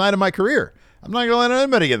biggest night of my career. I'm not going to let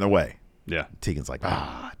anybody get in the way. Yeah. Tegan's like,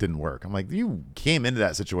 it didn't work. I'm like, you came into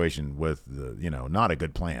that situation with, not a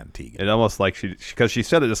good plan, Tegan. It almost like because she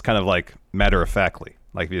said it just kind of like matter-of-factly.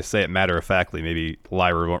 Like if you say it matter-of-factly, maybe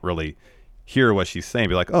Lyra won't really hear what she's saying.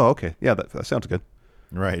 Be like, oh, okay. Yeah, that sounds good.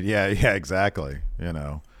 Right. Yeah, exactly.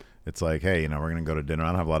 It's like, hey, we're going to go to dinner. I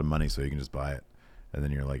don't have a lot of money, so you can just buy it. And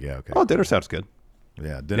then you're like, yeah, okay. Oh, dinner sounds good.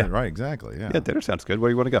 Yeah, dinner. Yeah. Right, exactly. Yeah, dinner sounds good. Where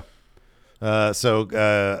do you want to go?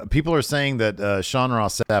 So people are saying that Sean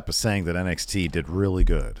Ross Sapp is saying that NXT did really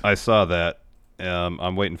good. I saw that.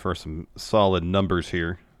 I'm waiting for some solid numbers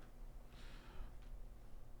here.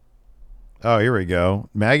 Oh, here we go.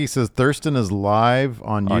 Maggie says Thurston is live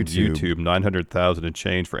on YouTube. On YouTube, 900,000 and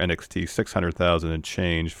change for NXT, 600,000 and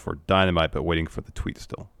change for Dynamite, but waiting for the tweet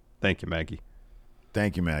still. Thank you, Maggie.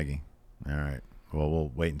 All right. Well,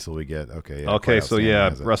 we'll wait until we get okay. Yeah, okay, so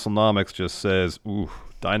WrestleNomics just says,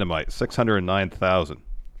 Dynamite, 609,000.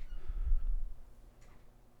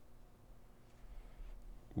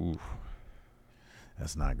 Ooh.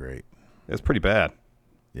 That's not great. It's pretty bad.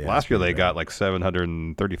 Yeah, last year they got like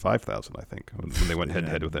 735,000, I think, when they went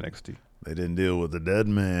head-to-head with NXT. They didn't deal with the Dead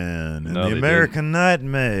Man and the American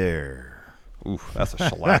Nightmare. Oof, that's a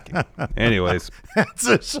shellacking. Anyways. That's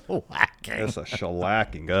a shellacking.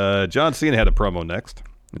 John Cena had a promo next.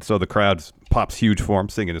 And so the crowd pops huge for him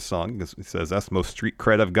singing his song. He says, that's the most street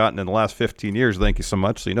cred I've gotten in the last 15 years. Thank you so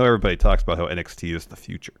much. So everybody talks about how NXT is the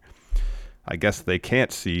future. I guess they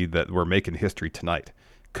can't see that we're making history tonight.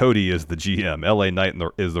 Cody is the GM. LA Knight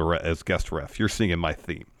is guest ref. You're singing my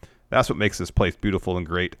theme. That's what makes this place beautiful and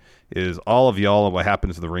great, is all of y'all and what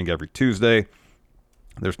happens in the ring every Tuesday.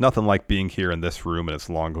 There's nothing like being here in this room, and it's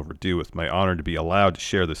long overdue. It's my honor to be allowed to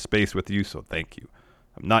share this space with you, so thank you.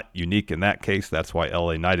 I'm not unique in that case. That's why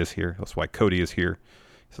LA Knight is here. That's why Cody is here.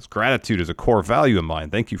 He says, gratitude is a core value of mine.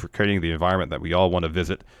 Thank you for creating the environment that we all want to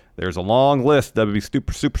visit. There's a long list of WWE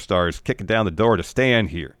superstars kicking down the door to stand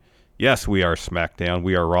here. Yes, we are SmackDown,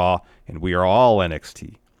 we are Raw, and we are all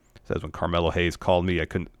NXT. Says, when Carmelo Hayes called me, I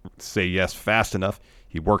couldn't say yes fast enough.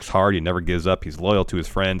 He works hard. He never gives up. He's loyal to his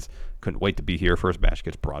friends. Couldn't wait to be here for his match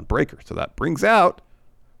against Braun Breaker. So that brings out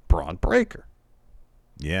Braun Breaker.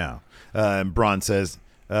 Yeah. And Braun says,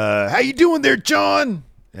 how you doing there, John?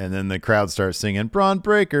 And then the crowd starts singing, Braun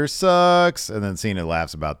Breaker sucks. And then Cena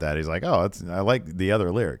laughs about that. He's like, I like the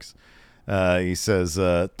other lyrics. He says,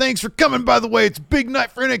 thanks for coming, by the way. It's a big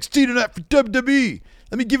night for NXT tonight for WWE.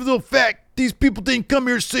 Let me give you a little fact. These people didn't come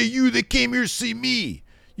here to see you. They came here to see me.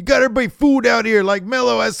 You got everybody fooled out here like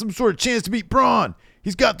Mello has some sort of chance to beat Braun.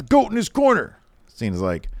 He's got the GOAT in his corner. Cena's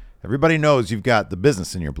like, everybody knows you've got the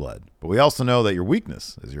business in your blood, but we also know that your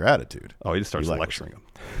weakness is your attitude. Oh, he just starts lecturing him.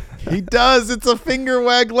 He does. It's a finger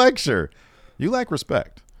wag lecture. You lack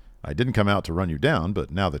respect. I didn't come out to run you down, but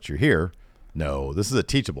now that you're here, no, this is a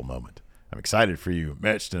teachable moment. I'm excited for your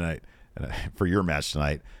match tonight, and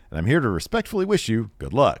I'm here to respectfully wish you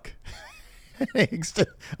good luck.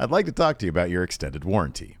 I'd like to talk to you about your extended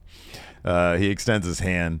warranty. He extends his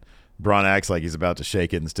hand. Braun acts like he's about to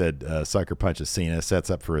shake it. Instead, sucker punches Cena, sets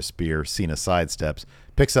up for a spear. Cena sidesteps,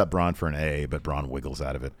 picks up Braun for an A, but Braun wiggles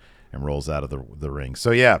out of it and rolls out of the ring.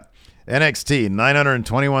 So, yeah, NXT,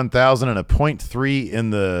 921,000 and a 0.3 in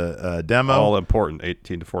the demo. All important,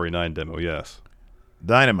 18-49 demo, yes.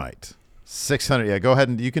 Dynamite, 600. Yeah, go ahead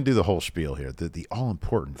and you can do the whole spiel here. The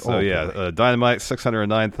all-important. So, Dynamite,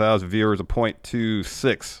 609,000 viewers, a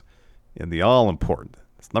 0.26 in the all-important.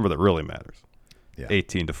 It's the number that really matters. Yeah.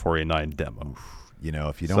 18-49 demo.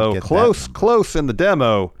 If you don't get close in the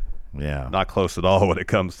demo, yeah, not close at all when it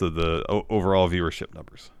comes to the overall viewership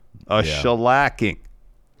numbers. Shellacking.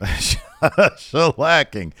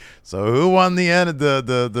 Shellacking. So who won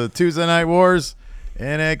the Tuesday Night Wars?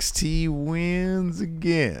 NXT wins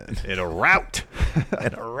again. In a rout.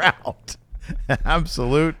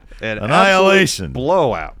 Absolute annihilation. Absolute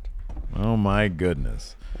blowout. Oh my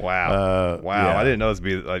goodness. Wow. Yeah. I didn't know this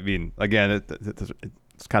would be, again,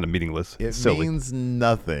 it's It's kind of meaningless. It silly. means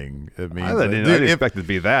nothing. It means I didn't expect it to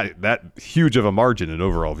be that huge of a margin in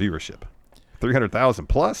overall viewership. 300,000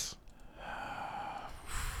 plus.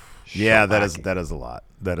 Yeah, that is a lot.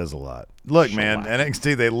 That is a lot. Look, man,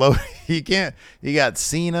 NXT they load. You got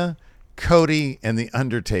Cena, Cody, and The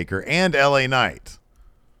Undertaker, and LA Knight.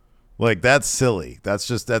 Like, that's silly.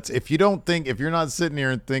 That's if you're not sitting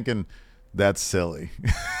here and thinking that's silly,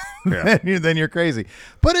 then you're crazy.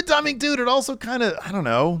 But it also kind of, I don't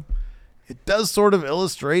know. It does sort of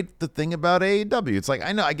illustrate the thing about AEW. It's like,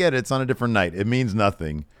 I get it. It's on a different night. It means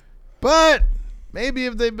nothing. But maybe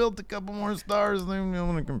if they built a couple more stars, they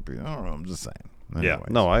want to compete. I don't know. I'm just saying. Anyways. Yeah.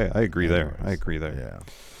 No, I agree there. I agree there. Yeah.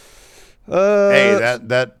 Hey,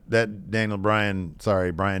 that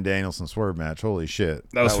Brian Danielson Swerve match. Holy shit.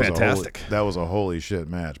 That was fantastic. That was a holy shit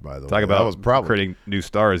match, by the way. Talk about that was probably creating new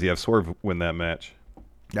stars. You have Swerve win that match.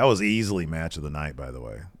 That was easily match of the night, by the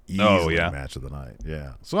way. Match of the night.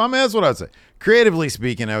 Yeah. So that's what I'd say. Creatively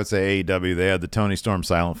speaking, I would say AEW, they had the Tony Storm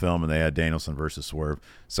silent film and they had Danielson versus Swerve.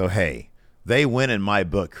 So hey, they win in my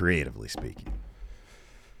book, creatively speaking.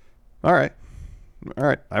 All right.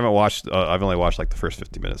 I haven't watched. I've only watched like the first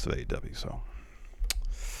 50 minutes of AEW. So,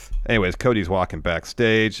 anyways, Cody's walking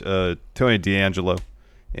backstage. Tony D'Angelo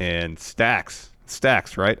and Stacks,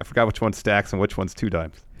 right? I forgot which one's Stacks and which one's Two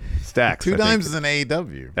Dimes. Stacks. Two Dimes is an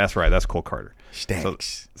AEW. That's right. That's Cole Carter.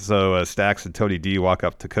 Stacks. So Stacks and Tony D walk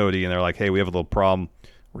up to Cody and they're like, "Hey, we have a little problem.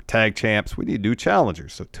 We're tag champs. We need new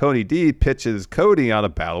challengers." So Tony D pitches Cody on a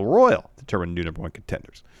battle royal to determine new number one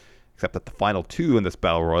contenders. Except that the final two in this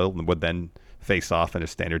battle royal would then face off in a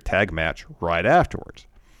standard tag match right afterwards.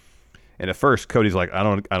 And at first, Cody's like, I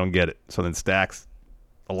don't get it. So then Stacks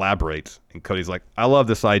elaborates, and Cody's like, I love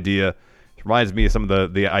this idea. It reminds me of some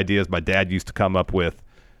of the ideas my dad used to come up with.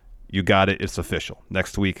 You got it. It's official.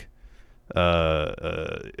 Next week,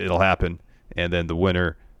 it'll happen, and then the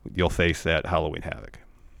winner you'll face at Halloween Havoc.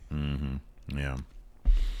 Mm-hmm. Yeah.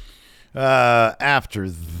 After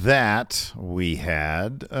that, we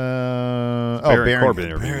had Baron Corbin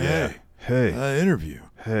interview. Interview.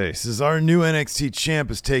 Hey. He says, our new NXT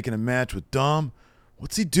champ is taking a match with Dom.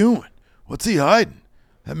 What's he doing? What's he hiding?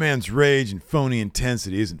 That man's rage and phony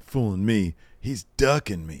intensity isn't fooling me. He's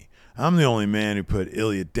ducking me. I'm the only man who put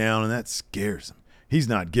Ilya down, and that scares him. He's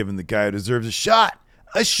not giving the guy who deserves a shot.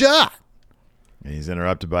 A shot! And he's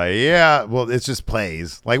interrupted by, it just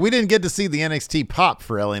plays. Like, we didn't get to see the NXT pop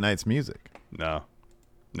for LA Knight's music. No,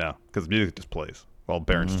 because music just plays while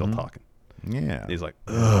Baron's still talking. Yeah. And he's like,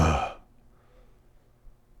 ugh.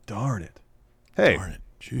 Darn it. Hey. Darn it.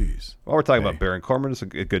 Jeez. While we're talking about Baron Corbin, it's a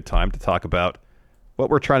good time to talk about what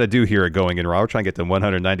we're trying to do here at Going In Raw. We're trying to get to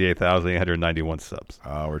 198,891 subs.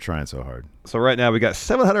 Oh, we're trying so hard. So right now we got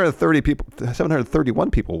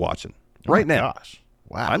 731 people watching right now. Gosh.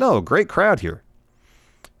 Wow. I know. Great crowd here.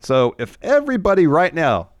 So if everybody right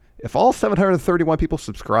now, if all 731 people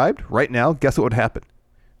subscribed right now, guess what would happen?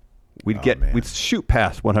 We'd shoot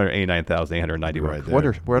past 189,891. Right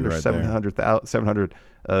there. We're under 700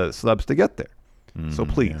 subs to get there. So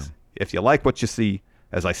please, if you like what you see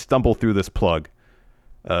as I stumble through this plug,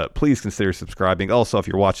 please consider subscribing. Also, if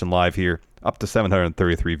you're watching live here, up to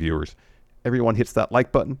 733 viewers. Everyone hits that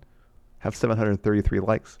like button, have 733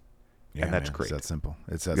 likes, and that's great. It's that simple.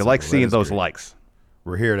 You like seeing those likes.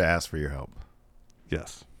 We're here to ask for your help.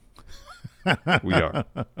 Yes, we are.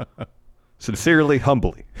 Sincerely,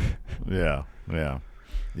 humbly. Yeah.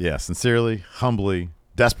 Sincerely, humbly,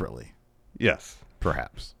 desperately. Yes.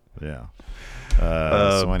 Perhaps. Yeah.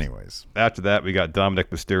 So anyways. After that, we got Dominic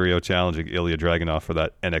Mysterio challenging Ilya Dragunov for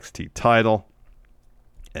that NXT title.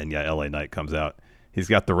 And LA Knight comes out. He's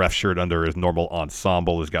got the ref shirt under his normal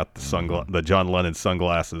ensemble. He's got the the John Lennon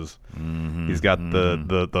sunglasses. He's got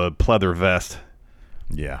the pleather vest.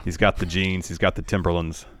 Yeah. He's got the jeans. He's got the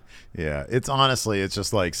Timberlands. Yeah. It's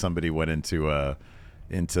just like somebody went into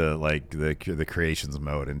like the creations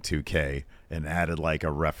mode in 2K and added like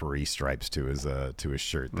a referee stripes to his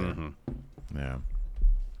shirt there. Yeah.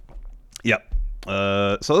 Yep.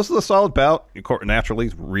 So this is a solid bout.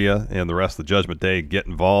 Naturally, Rhea and the rest of the Judgment Day get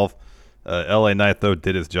involved. LA Knight, though,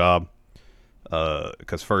 did his job.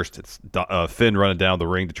 Because first it's Finn running down the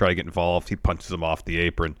ring to try to get involved. He punches him off the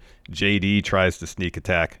apron. JD tries to sneak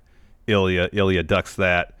attack Ilya. Ilya ducks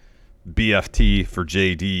that. BFT for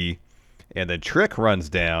JD. And then Trick runs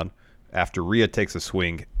down after Rhea takes a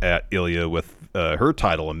swing at Ilya with her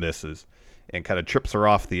title and misses and kind of trips her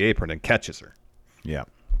off the apron and catches her. Yeah.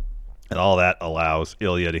 And all that allows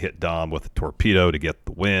Ilya to hit Dom with a torpedo to get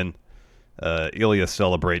the win. Ilya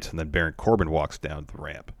celebrates, and then Baron Corbin walks down the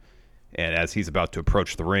ramp. And as he's about to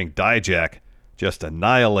approach the ring, Dijak just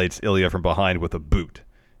annihilates Ilya from behind with a boot.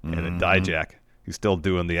 And then Dijak He's still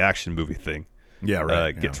doing the action movie thing. Yeah,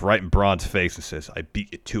 right. Gets right in Braun's face and says, I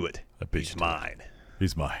beat you to it. He's mine.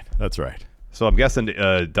 He's mine. That's right. So I'm guessing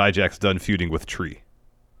Dijak's done feuding with Tree.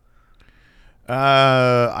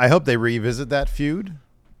 I hope they revisit that feud.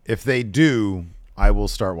 If they do, I will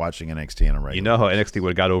start watching NXT on a regular. You know how NXT would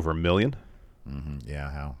have got over 1 million? Mm-hmm. Yeah,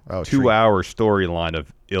 how? Oh, 2-hour storyline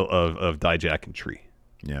of Dijak and Tree.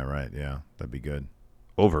 Yeah, right. Yeah, that'd be good.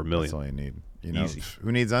 Over 1 million. That's all you need. You know, Easy.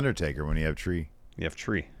 Who needs Undertaker when you have Tree? You have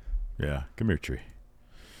Tree. Yeah, come here, Tree.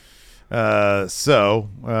 So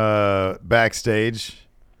backstage,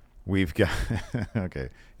 we've got. Okay,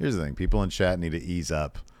 here's the thing: people in chat need to ease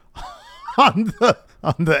up on the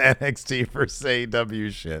NXT versus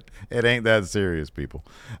AEW shit. It ain't that serious, people.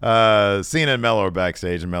 Cena and Mello are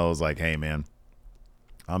backstage, and Mello's like, "Hey, man,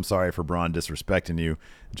 I'm sorry for Braun disrespecting you."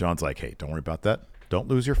 John's like, "Hey, don't worry about that. Don't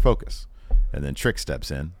lose your focus." And then Trick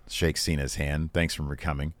steps in, shakes Cena's hand. Thanks for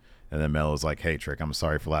coming. And then Mello's like, "Hey, Trick, I'm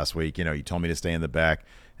sorry for last week. You know, you told me to stay in the back."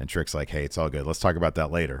 And Trick's like, "Hey, it's all good. Let's talk about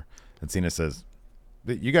that later." And Cena says,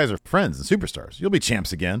 "You guys are friends and superstars. You'll be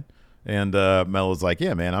champs again." And Mello's like,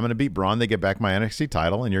 "Yeah, man, I'm going to beat Braun. They get back my NXT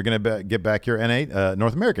title, and you're going to get back your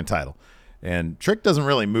North American title." And Trick doesn't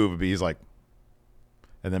really move, but he's like,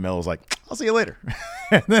 and then Mello's like, "I'll see you later."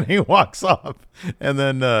 And then he walks off. And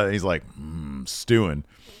then he's like, stewing.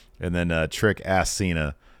 And then Trick asked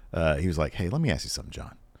Cena, he was like, "Hey, let me ask you something,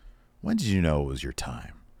 John. When did you know it was your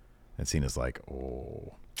time?" And Cena's like,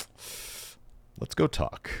 "Oh, let's go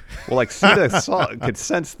talk." Well, like Cena could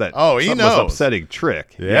sense that he knows. was upsetting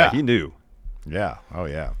Trick. Yeah, he knew. Yeah. Oh,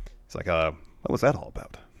 yeah. It's like, what was that all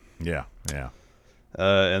about? Yeah, yeah.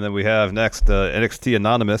 And then we have next NXT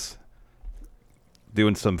Anonymous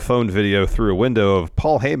doing some phone video through a window of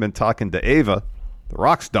Paul Heyman talking to Ava, the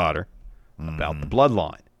Rock's daughter, about the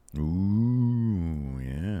bloodline. Ooh,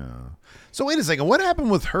 yeah. So wait a second. What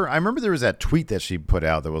happened with her? I remember there was that tweet that she put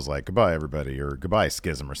out that was like, "Goodbye, everybody," or "Goodbye,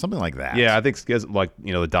 Schism," or something like that. Yeah, I think Schism, like,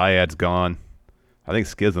 the dyad's gone. I think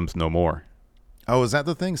Schism's no more. Oh, is that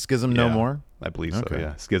the thing? Schism no more? I believe so,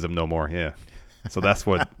 yeah. Schism no more, yeah. So that's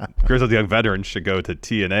what Grizzled Young Veterans should go to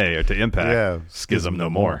TNA or to Impact. Yeah. Schism no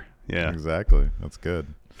more. Yeah. Exactly. That's good.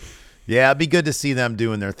 Yeah, it'd be good to see them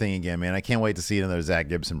doing their thing again, man. I can't wait to see another Zach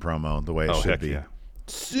Gibson promo the way it should be. Yeah.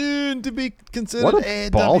 Soon to be considered what a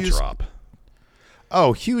AEW's ball drop.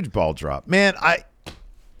 Oh, huge ball drop. Man,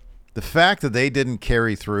 the fact that they didn't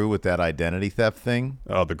carry through with that identity theft thing.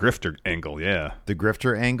 Oh, the grifter angle, yeah. The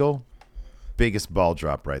grifter angle, biggest ball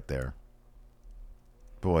drop right there.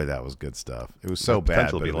 Boy, that was good stuff. It was so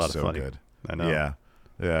bad, but it was so good. I know. Yeah.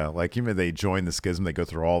 Yeah, like even they join the Schism, they go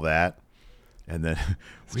through all that, and then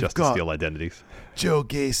it's just to steal identities. Joe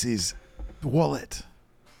Gacy's wallet.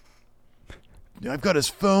 I've got his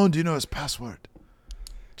phone. Do you know his password?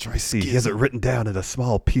 I see. He has it written down in a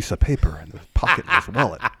small piece of paper in the pocket of his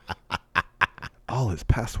wallet. All his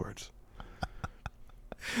passwords.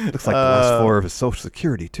 Looks like the last 4 of his Social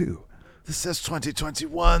Security, too. This says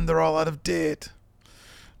 2021. They're all out of date.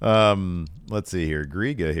 Let's see here.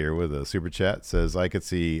 Griga here with a super chat says, "I could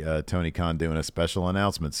see Tony Khan doing a special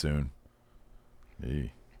announcement soon."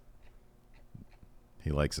 He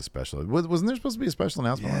likes a special. Wasn't there supposed to be a special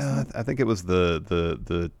announcement? Yeah, I think it was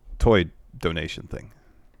the toy donation thing.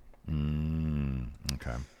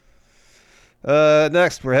 Okay.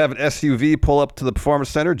 Next, we're having SUV pull up to the Performance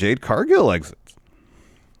Center. Jade Cargill exits.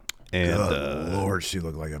 And good Lord, she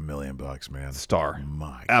looked like $1 million, man. Star.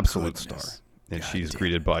 My absolute goodness. star. And she's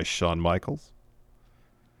greeted by Shawn Michaels.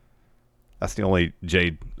 That's the only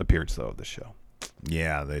Jade appearance, though, of the show.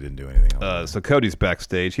 Yeah, they didn't do anything. So Cody's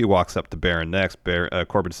backstage. He walks up to Baron next.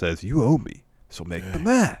 Corbin says, "You owe me, so make the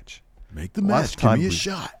match. Make the match. Give me a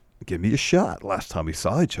shot. Give me a shot. Last time we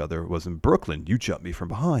saw each other was in Brooklyn. You jumped me from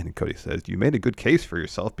behind." And Cody says, "You made a good case for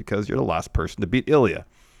yourself because you're the last person to beat Ilya."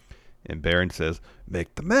 And Baron says,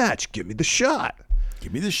 "Make the match. Give me the shot.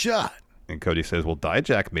 Give me the shot." And Cody says, "Well,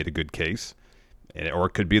 Dijak made a good case. Or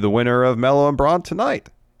it could be the winner of Mello and Braun tonight.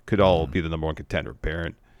 Could all be the number 1 contender,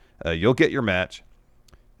 Baron. You'll get your match.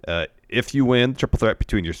 If you win, triple threat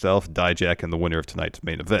between yourself, Dijak, and the winner of tonight's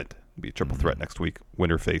main event. It'll be a triple threat next week.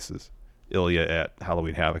 Winner faces Ilya at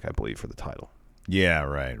Halloween Havoc, I believe, for the title." Yeah,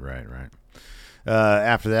 right.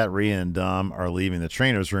 After that, Rhea and Dom are leaving the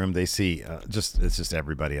trainer's room. They see it's just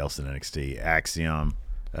everybody else in NXT. Axiom,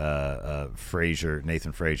 Frazier,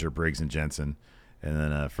 Nathan Frazier, Briggs, and Jensen. And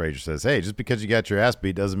then Frazier says, "Hey, just because you got your ass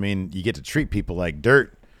beat doesn't mean you get to treat people like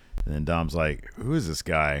dirt." And then Dom's like, "Who is this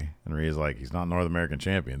guy?" And Rhea's like, "He's not North American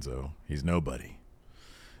champion, so he's nobody."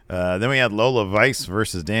 Then we had Lola Vice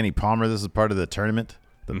versus Danny Palmer. This is part of the tournament,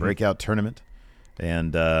 the breakout tournament.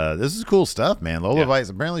 And this is cool stuff, man. Lola Vice,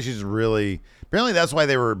 apparently that's why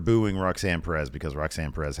they were booing Roxanne Perez, because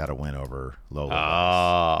Roxanne Perez had a win over Lola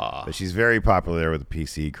Vice. But she's very popular there with the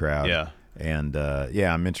PC crowd. Yeah. And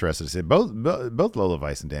I'm interested to see both Lola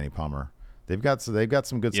Vice and Danny Palmer. They've got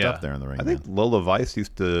some good stuff there in the ring. I think Lola Vice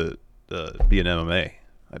used to be an MMA,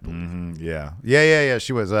 I believe. Mm-hmm. Yeah.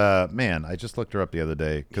 She was. Man, I just looked her up the other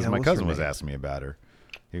day because my cousin was asking me about her.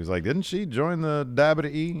 He was like, "Didn't she join the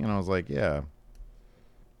WWE?" And I was like, "Yeah."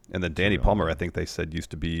 And then Danny Palmer, I think they said, used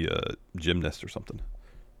to be a gymnast or something.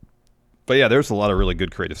 But yeah, there's a lot of really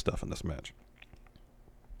good creative stuff in this match.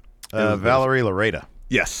 Valerie Lareda.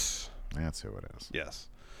 Yes. That's who it is. Yes.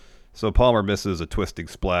 So Palmer misses a twisting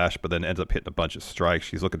splash, but then ends up hitting a bunch of strikes.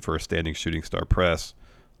 She's looking for a standing shooting star press.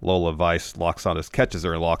 Lola Vice catches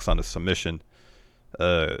her and locks on a submission.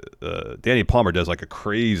 Danny Palmer does like a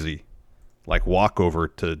crazy walkover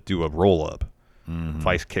to do a roll-up. Mm-hmm.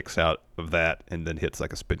 Vice kicks out of that and then hits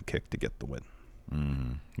like a spin kick to get the win.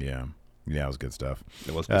 Mm-hmm. Yeah, it was good stuff.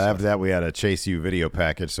 It was good stuff. After that, we had a Chase U video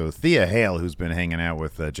package. So Thea Hale, who's been hanging out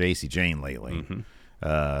with JC Jane lately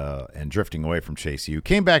and drifting away from Chase U,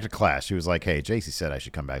 came back to class. She was like, hey, JC said I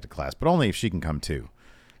should come back to class, but only if she can come too.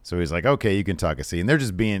 So he's like, okay, you can talk a seat.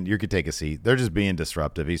 And you could take a seat. They're just being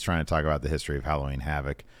disruptive. He's trying to talk about the history of Halloween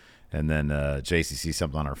Havoc. And then JC sees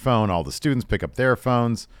something on her phone. All the students pick up their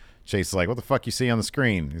phones. Chase is like, what the fuck you see on the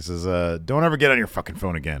screen? He says, don't ever get on your fucking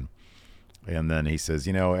phone again. And then he says,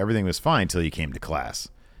 everything was fine till you came to class.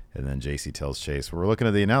 And then JC tells Chase, we're looking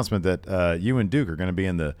at the announcement that you and Duke are going to be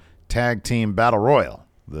in the tag team battle royal.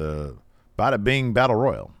 The Bada Bing battle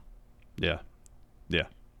royal. Yeah.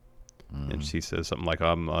 And she says something like,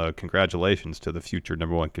 congratulations to the future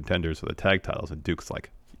 #1 contenders for the tag titles. And Duke's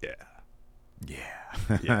like, yeah.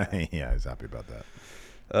 Yeah, he's happy about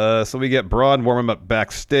that. So we get Braun warming up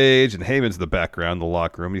backstage, and Heyman's in the background in the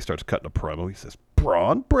locker room. He starts cutting a promo. He says,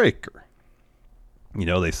 Braun Breaker.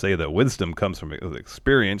 They say that wisdom comes from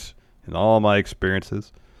experience. In all my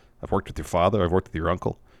experiences, I've worked with your father, I've worked with your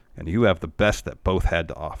uncle, and you have the best that both had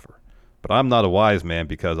to offer. But I'm not a wise man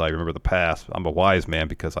because I remember the past. I'm a wise man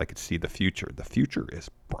because I could see the future. The future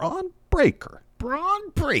is Braun Breaker.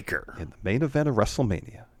 Braun Breaker. In the main event of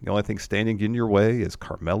WrestleMania. The only thing standing in your way is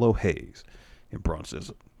Carmelo Hayes. And Braun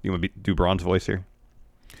says, you want to do Braun's voice here?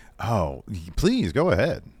 Oh, please, go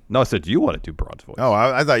ahead. No, I said, do you want to do Braun's voice? Oh,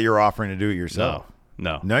 I thought you were offering to do it yourself.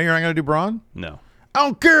 No, you're not going to do Braun? No. I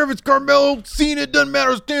don't care if it's Carmelo, Cena, it doesn't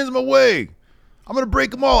matter, stands in my way. I'm going to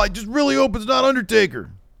break them all. I just really hope it's not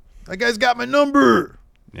Undertaker. That guy's got my number.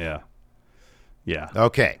 Yeah.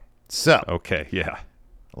 Okay, so. Okay, yeah.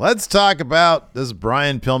 Let's talk about this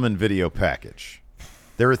Brian Pillman video package.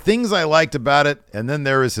 There are things I liked about it, and then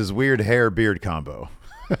there is his weird hair-beard combo.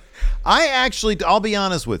 I'll be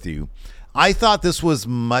honest with you, I thought this was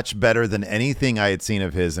much better than anything I had seen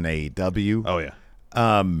of his in AEW. Oh, yeah.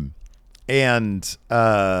 And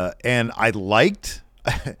I liked...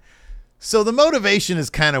 So the motivation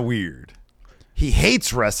is kind of weird. He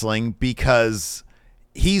hates wrestling because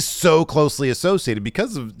he's so closely associated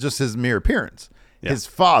because of just his mere appearance. Yeah. His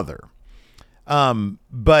father.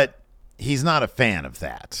 But he's not a fan of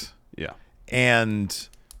that. Yeah. And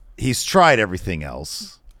he's tried everything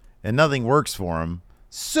else and nothing works for him.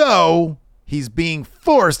 So he's being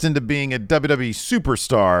forced into being a WWE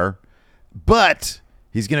superstar, but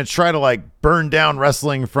he's going to try to burn down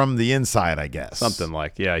wrestling from the inside, I guess. Something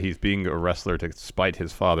he's being a wrestler to spite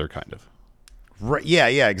his father, kind of. Right.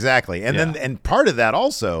 Yeah, exactly. And then part of that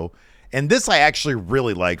also, and this I actually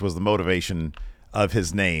really liked, was the motivation of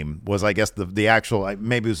his name was, I guess, the actual,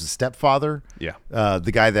 maybe it was his stepfather. Yeah.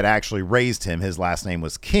 The guy that actually raised him, his last name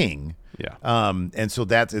was King. Yeah. And so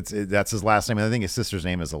that's his last name. I think his sister's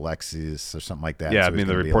name is Alexis or something like that. Yeah, so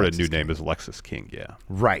the reported new name is Alexis King. Yeah.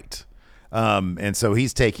 Right. And so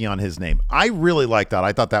he's taking on his name. I really like that.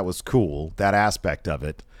 I thought that was cool, that aspect of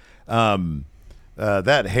it.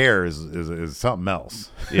 That hair is something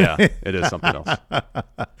else. Yeah, it is something else.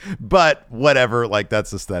 But whatever,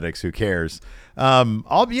 that's aesthetics. Who cares?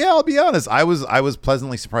 I'll be honest. I was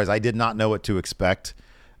pleasantly surprised. I did not know what to expect,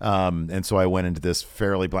 and so I went into this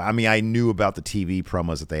fairly blind. I mean, I knew about the TV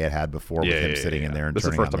promos that they had before with him sitting in there. And this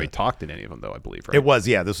is the first time he talked in any of them, though, I believe. Right? It was.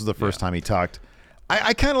 Yeah, this was the first time he talked.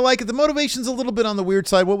 I kind of like it. The motivation's a little bit on the weird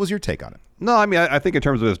side. What was your take on it? No, I mean, I think in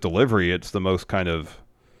terms of his delivery, it's the most kind of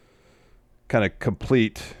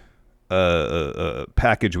complete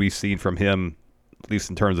package we've seen from him, at least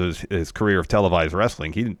in terms of his career of televised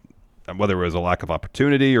wrestling. He, whether it was a lack of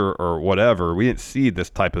opportunity or whatever, we didn't see this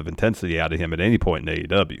type of intensity out of him at any point in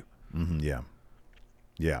AEW. Mm-hmm,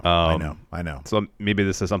 yeah. I know. So maybe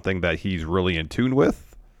this is something that he's really in tune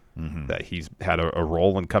with, that he's had a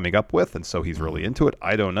role in coming up with, and so he's really into it.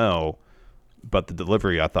 I don't know, but the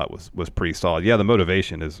delivery I thought was pretty solid. Yeah, the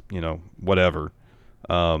motivation is whatever,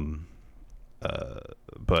 but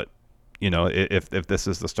if this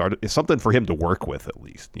is the start, it's something for him to work with at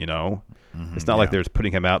least. It's not like they're just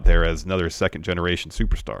putting him out there as another second generation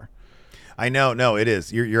superstar. I know. No, it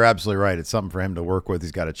is. You're absolutely right. It's something for him to work with.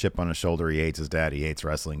 He's got a chip on his shoulder. He hates his dad. He hates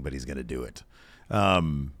wrestling, but he's going to do it.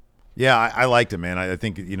 Yeah, I liked him, man. I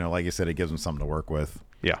think, like you said, it gives him something to work with.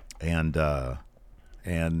 Yeah. And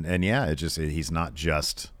yeah, he's not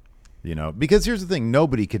just, because here's the thing.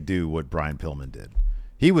 Nobody could do what Brian Pillman did.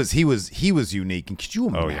 He was unique. And could you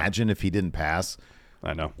imagine if he didn't pass?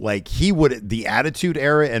 I know. Like the Attitude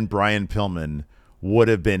Era and Brian Pillman would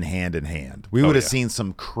have been hand in hand. We would have seen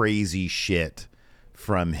some crazy shit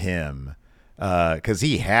from him because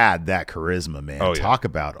he had that charisma, man. Talk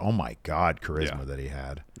about, oh my God, charisma that he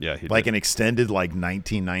had. Yeah, he like did. An extended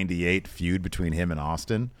 1998 feud between him and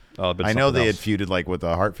Austin. I know they had feuded with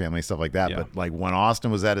the Hart family, stuff like that, but when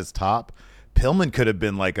Austin was at his top, Pillman could have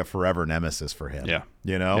been like a forever nemesis for him.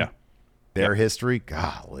 Yeah. Their history,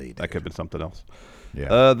 golly, dude. That could have been something else.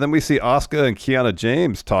 Yeah. Then we see Asuka and Kiana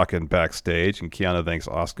James talking backstage, and Kiana thanks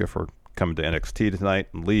Asuka for coming to NXT tonight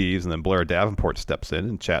and leaves, and then Blair Davenport steps in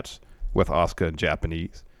and chats with Asuka in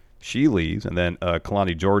Japanese. She leaves, and then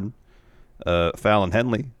Kalani Jordan, Fallon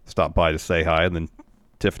Henley stop by to say hi, and then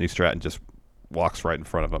Tiffany Stratton just walks right in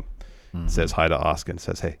front of him, says hi to Asuka, and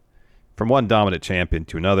says, hey, from one dominant champion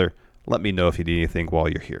to another, let me know if you need anything while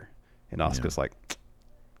you're here. And Asuka's like,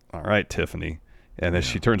 all right, Tiffany. And then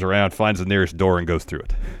she turns around, finds the nearest door, and goes through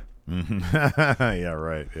it. Yeah,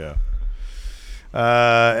 right. Yeah.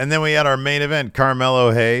 And then we had our main event,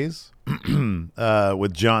 Carmelo Hayes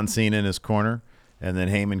with John Cena in his corner. And then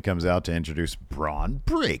Heyman comes out to introduce Braun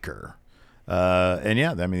Breaker. And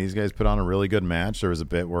yeah, these guys put on a really good match. There was a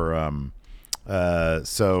bit where,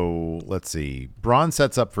 so let's see. Braun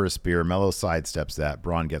sets up for a spear. Melo sidesteps that.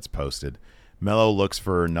 Braun gets posted. Melo looks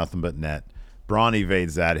for nothing but net. Braun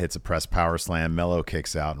evades that, hits a press power slam. Melo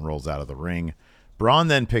kicks out and rolls out of the ring. Braun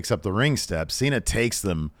then picks up the ring steps. Cena takes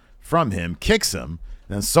them from him, kicks him.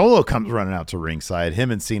 Then Solo comes running out to ringside. Him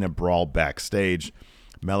and Cena brawl backstage.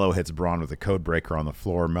 Melo hits Braun with a code breaker on the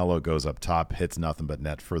floor. Melo goes up top, hits nothing but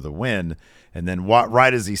net for the win. And then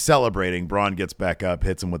right as he's celebrating, Braun gets back up,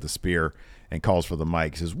 hits him with a spear, and calls for the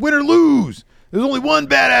mic. He says, win or lose, there's only one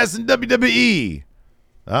badass in WWE.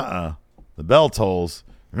 The bell tolls.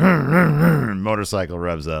 Motorcycle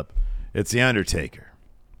revs up. It's The Undertaker.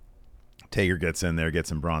 Taker gets in there, gets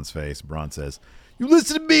in Braun's face. Braun says, you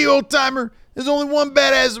listen to me, old timer. There's only one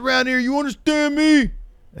badass around here. You understand me?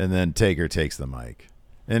 And then Taker takes the mic.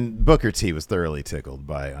 And Booker T was thoroughly tickled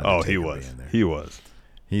by Undertaker being there. He was.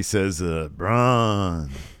 He says,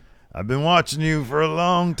 Braun, I've been watching you for a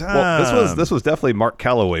long time. Well, this was definitely Mark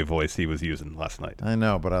Calloway voice he was using last night. I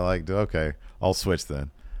know, but I liked it. Okay, I'll switch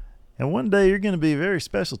then. And one day you're going to be a very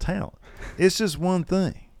special talent. It's just one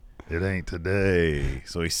thing. It ain't today.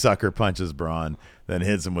 So he sucker punches Braun, then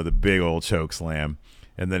hits him with a big old choke slam.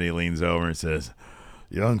 And then he leans over and says,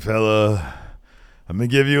 young fella, I'm going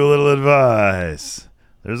to give you a little advice.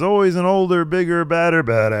 There's always an older, bigger, badder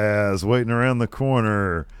badass waiting around the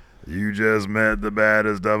corner. You just met the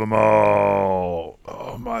baddest of them all.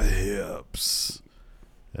 Oh, my hips.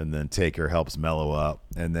 And then Taker helps Melo up,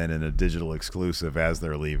 and then in a digital exclusive, as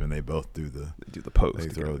they're leaving, they both do the pose. They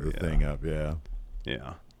throw the thing up. Yeah.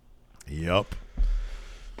 Yeah. Yup.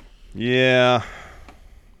 Yeah.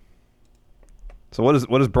 So what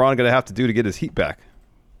is Braun going to have to do to get his heat back?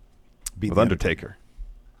 With Undertaker.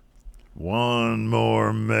 One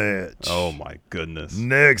more match. Oh my goodness.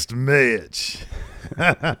 Next match.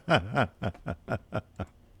 I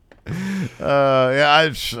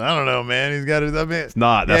don't know, man. He's got to. It's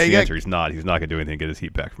not. That's the answer. He's not. He's not going to do anything to get his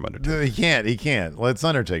heat back from Undertaker. He can't. Well, it's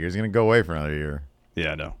Undertaker. He's going to go away for another year.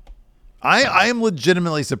 Yeah, I know. I am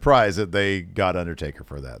legitimately surprised that they got Undertaker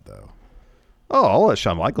for that, though. Oh, all that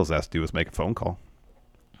Shawn Michaels has to do is make a phone call.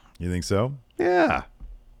 You think so? Yeah.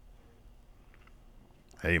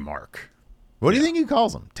 Hey, Mark. What do you think he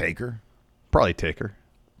calls him? Taker? Probably Taker.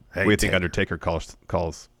 Hey, what do you think Undertaker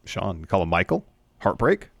calls Shawn? You call him Michael?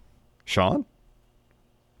 Heartbreak? Shawn?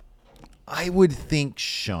 I would think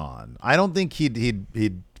Shawn. I don't think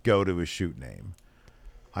he'd go to his shoot name.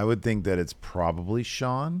 I would think that it's probably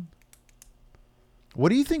Shawn. What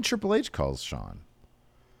do you think Triple H calls Shawn?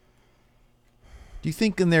 Do you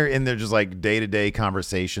think in their just like day-to-day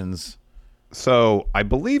conversations? So I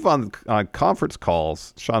believe on conference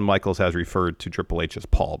calls, Shawn Michaels has referred to Triple H as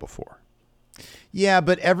Paul before. Yeah,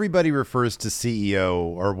 but everybody refers to CEO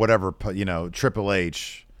or whatever, Triple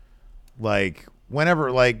H, like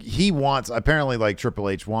whenever, like, he wants, apparently, like, Triple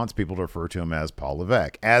H wants people to refer to him as Paul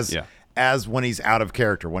Levesque, as when he's out of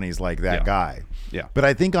character, when he's like that guy. Yeah. But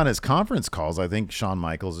I think on his conference calls, I think Shawn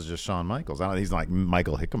Michaels is just Shawn Michaels. He's like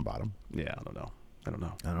Michael Hickenbottom. Yeah, I don't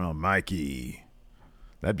know. Mikey.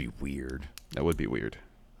 That'd be weird. That would be weird.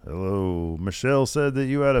 Hello. Michelle said that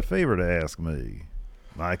you had a favor to ask me.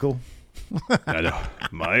 Michael? I know.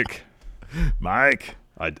 Mike? Mike?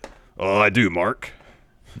 I do, Mark.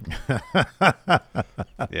 Yeah,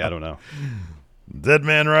 I don't know. Dead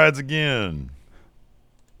man rides again.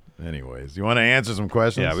 Anyways, you want to answer some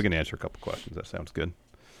questions? Yeah, we can answer a couple questions. That sounds good.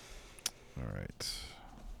 All right.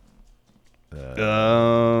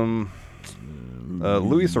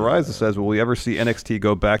 Luis Ariza says, will we ever see NXT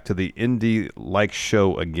go back to the indie-like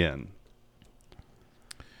show again?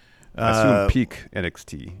 I assume peak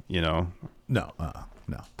NXT, you know? No.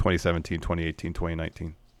 2017, 2018,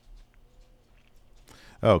 2019.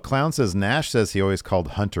 Oh, Clown says Nash says he always called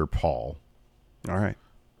Hunter Paul. All right.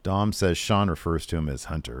 Dom says Sean refers to him as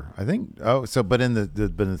Hunter. I think. Oh, so but in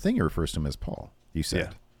the thing he refers to him as Paul. You said.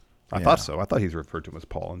 Yeah. I thought so. I thought he's referred to him as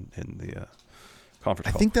Paul in the conference.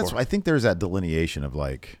 I think that's. I think there's that delineation of,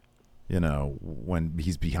 like, you know, when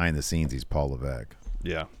he's behind the scenes, he's Paul Levesque.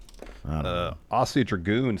 Yeah. Aussie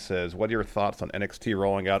Dragoon says, what are your thoughts on NXT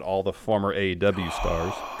rolling out all the former AEW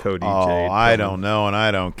stars? Cody, Jade. I don't know, and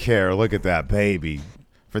I don't care. Look at that baby.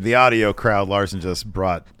 For the audio crowd, Larson just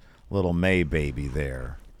brought little May baby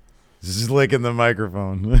there. Just licking the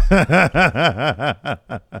microphone. You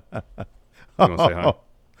want to say hi?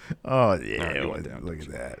 Oh, yeah. Right, look at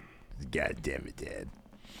that. God damn it, Dad.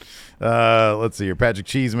 Let's see here. Patrick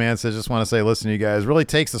Cheeseman says, just want to say, listen to you guys. Really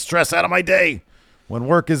takes the stress out of my day. When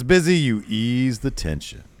work is busy, you ease the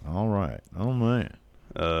tension. All right. Oh, man.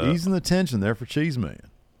 Easing the tension there for Cheeseman.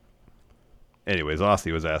 Anyways,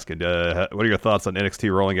 Aussie was asking, what are your thoughts on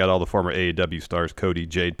NXT rolling out all the former AEW stars, Cody,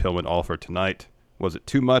 Jade, Pillman, all for tonight? Was it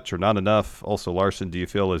too much or not enough? Also, Larson, do you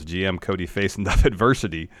feel as GM Cody faced enough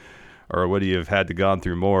adversity, or would he have had to gone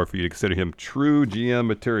through more for you to consider him true GM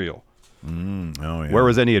material? Oh, yeah. Where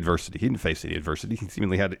was any adversity? He didn't face any adversity. He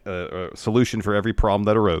seemingly had a solution for every problem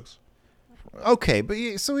that arose. Okay, but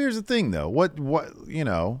so here's the thing, though. What you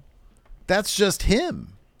know, that's just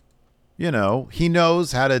him. You know, he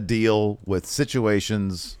knows how to deal with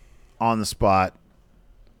situations on the spot.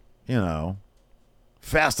 You know,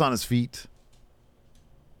 fast on his feet.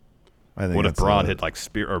 I think. What if Braun hit like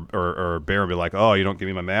Spear or Baron be like, "Oh, you don't give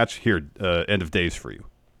me my match? Here, end of days for you."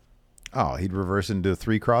 Oh, he'd reverse into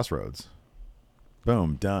 3 crossroads.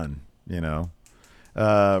 Boom, done. You know.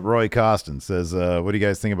 Roy Costin says, what do you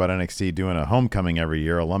guys think about NXT doing a homecoming every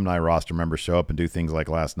year? Alumni roster members show up and do things like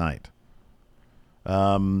last night.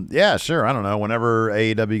 Yeah, sure. I don't know. Whenever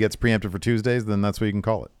AEW gets preempted for Tuesdays, then that's what you can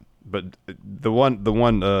call it. But the one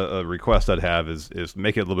request I'd have is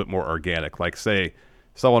make it a little bit more organic. Like, say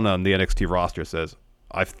someone on the NXT roster says,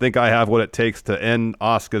 I think I have what it takes to end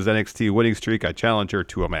Asuka's NXT winning streak. I challenge her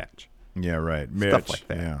to a match. Yeah, right. Stuff like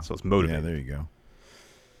that. Yeah. So it's motivating. Yeah, there you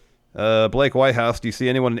go. Blake Whitehouse, do you see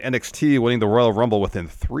anyone in NXT winning the Royal Rumble within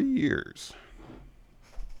 3 years?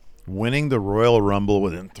 Winning the Royal Rumble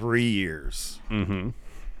within 3 years. Mm-hmm.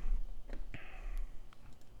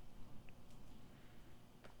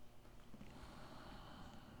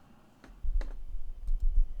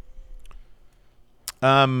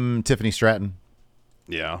 Tiffany Stratton.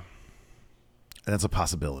 Yeah. That's a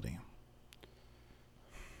possibility.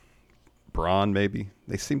 Braun, maybe.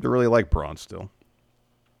 They seem to really like Braun still.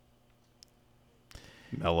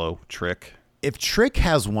 Mellow, Trick. If Trick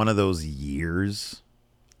has one of those years,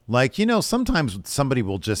 like, you know, sometimes somebody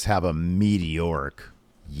will just have a meteoric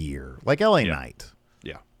year, like LA Knight.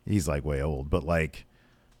 Yeah. He's like way old, but like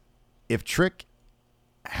if Trick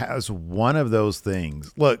has one of those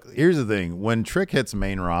things, look, here's the thing. When Trick hits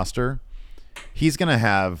main roster, he's going to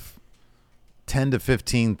have 10 to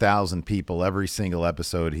 15,000 people every single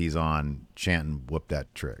episode he's on chanting, whoop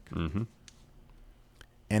that Trick. Mm-hmm.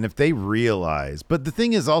 And if they realize, but the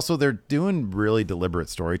thing is also they're doing really deliberate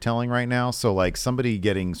storytelling right now. So like somebody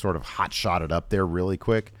getting sort of hot shotted up there really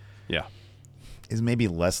quick, is maybe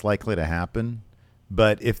less likely to happen.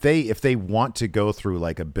 But if they want to go through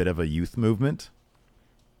like a bit of a youth movement,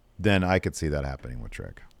 then I could see that happening with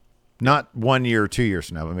Trick. Not 1 year or 2 years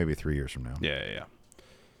from now, but maybe 3 years from now. Yeah.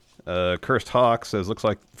 Cursed Hawk says, looks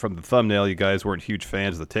like from the thumbnail, you guys weren't huge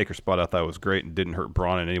fans of the Taker spot. I thought it was great and didn't hurt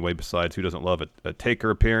Braun in any way. Besides, who doesn't love a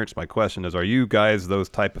Taker appearance? My question is, are you guys those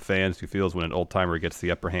type of fans who feels when an old-timer gets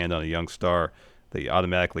the upper hand on a young star, they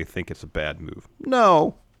automatically think it's a bad move?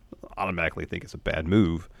 No, automatically think it's a bad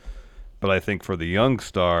move. But I think for the young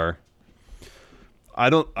star,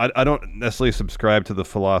 I don't necessarily subscribe to the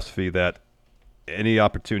philosophy that any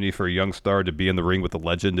opportunity for a young star to be in the ring with a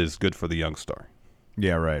legend is good for the young star.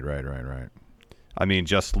 Yeah, right. I mean,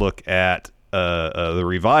 just look at the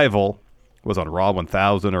Revival was on Raw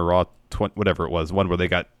 1000 or Raw 20, whatever it was, one where they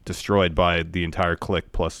got destroyed by the entire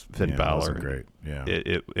clique plus Finn Balor. Great. Yeah.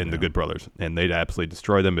 The Good Brothers. And they'd absolutely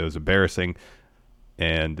destroyed them. It was embarrassing.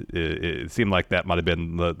 And it seemed like that might have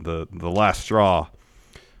been the last straw.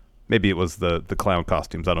 Maybe it was the clown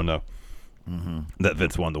costumes. I don't know. Mm-hmm. That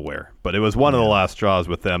Vince wanted to wear. But it was one of the last straws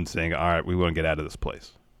with them saying, all right, we want to get out of this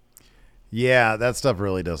place. Yeah, that stuff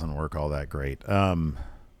really doesn't work all that great.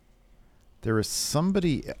 There was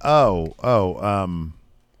somebody...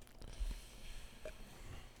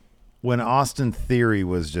 when Austin Theory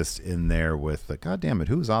was just in there with... God damn it,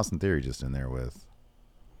 who was Austin Theory just in there with?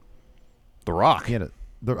 The Rock.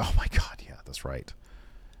 Oh my God, yeah, that's right.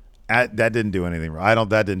 That didn't do anything. That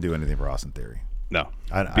didn't do anything for Austin Theory. No.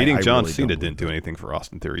 Beating John really Cena didn't do anything for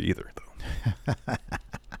Austin Theory either, though.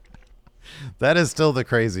 That is still the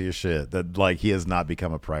craziest shit, that like he has not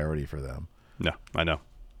become a priority for them. No, I know.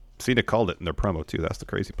 Cena called it in their promo, too. That's the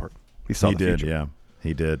crazy part. He saw the future. Yeah.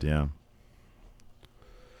 He did, yeah.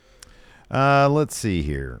 Let's see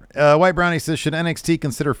here. White Brownie says, should NXT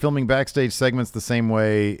consider filming backstage segments the same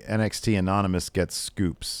way NXT Anonymous gets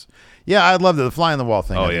scoops? Yeah, I'd love the fly on the wall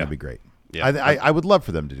thing. I think that'd be great. Yeah, I would love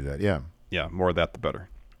for them to do that. Yeah. Yeah, more of that, the better.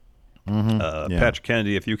 Mm-hmm. Patrick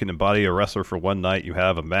Kennedy, if you can embody a wrestler for one night, you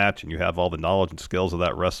have a match, and you have all the knowledge and skills of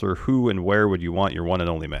that wrestler, who and where would you want your one and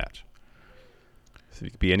only match? So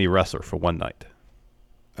you could be any wrestler for one night.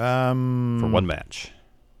 For one match.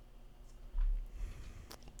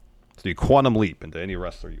 So you quantum leap into any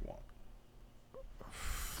wrestler you want.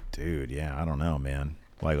 Dude, yeah, I don't know, man.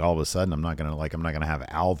 Like all of a sudden, I'm not gonna have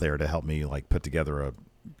Al there to help me like put together a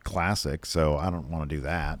classic, so I don't want to do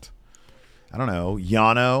that. I don't know,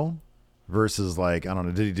 Yano versus like I don't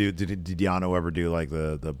know. Did Yano ever do like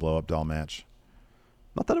the blow up doll match?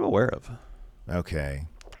 Not that I'm aware of. Okay,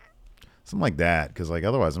 something like that, because like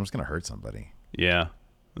otherwise I'm just gonna hurt somebody. Yeah,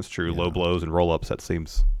 that's true. Low blows and roll ups. That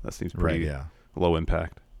seems pretty low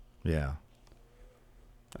impact. Yeah,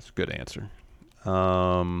 that's a good answer.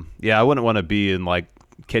 Yeah, I wouldn't want to be in like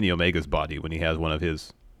Kenny Omega's body when he has one of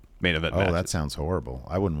his main event matches. That sounds horrible.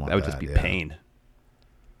 I wouldn't want that. That would just be pain.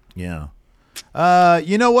 Yeah.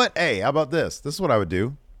 You know what? Hey, how about this? This is what I would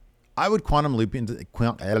do. I would quantum leap into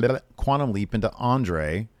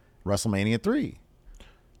Andre WrestleMania 3.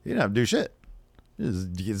 You don't have to do shit.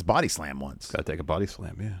 His body slam once. Gotta take a body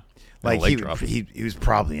slam, yeah. Like he was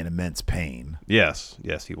probably in immense pain. Yes,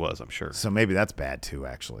 he was, I'm sure. So maybe that's bad too,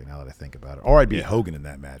 actually, now that I think about it. Or I'd be Hogan in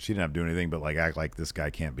that match. He didn't have to do anything but like act like this guy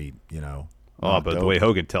can't be, but the way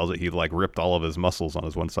Hogan tells it, he like ripped all of his muscles on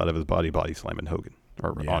his one side of his body slamming Hogan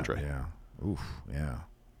or Andre. Yeah. Oof, yeah.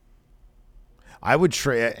 I would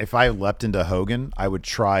try, if I leapt into Hogan, I would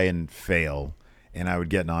try and fail, and I would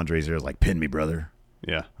get in Andre's ear like, pin me, brother.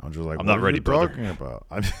 Yeah. Andre's like, I'm not ready, brother. Talking about?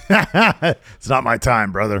 It's not my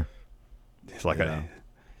time, brother. It's like,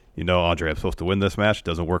 Andre, I'm supposed to win this match. It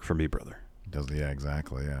doesn't work for me, brother. Yeah,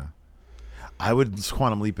 exactly, yeah. I would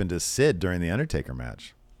quantum leap into Sid during the Undertaker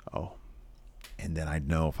match. Oh. And then I'd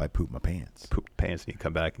know if I poop my pants. Poop pants, and you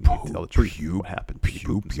come back and you tell the truth. What happened?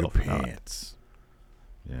 Poop your pants.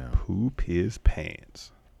 Yeah. Poop his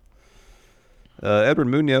pants. Edward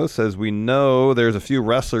Munoz says, we know there's a few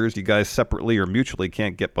wrestlers you guys separately or mutually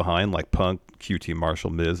can't get behind, like Punk, QT Marshall,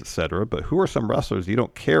 Miz, etc. But who are some wrestlers you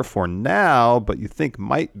don't care for now, but you think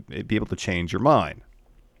might be able to change your mind?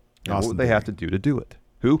 What would they have to do it?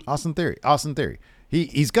 Who? Austin Theory.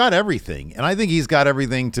 He's got everything, and I think he's got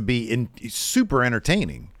everything to be super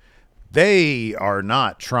entertaining. They are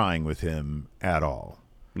not trying with him at all.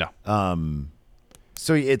 No.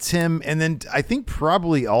 So it's him, and then I think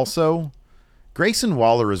probably also Grayson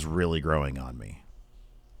Waller is really growing on me.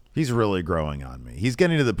 He's really growing on me. He's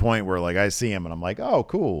getting to the point where like I see him and I'm like, oh,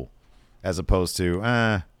 cool, as opposed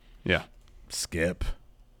to skip.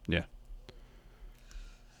 Yeah.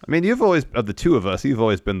 I mean, you've always, of the two of us, you've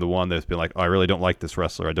always been the one that's been like, oh, I really don't like this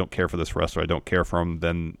wrestler. I don't care for this wrestler. I don't care for him.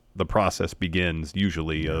 Then the process begins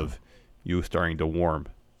usually of you starting to warm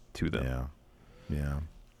to them. Yeah.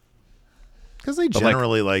 Because they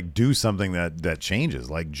generally like do something that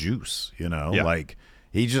changes, like Juice, like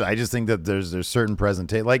I just think that there's certain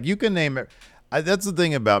presentation, like you can name it. That's the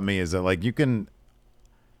thing about me is that like you can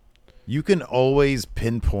always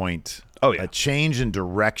pinpoint a change in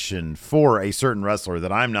direction for a certain wrestler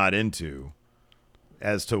that I'm not into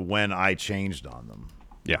as to when I changed on them.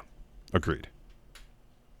 Yeah, agreed.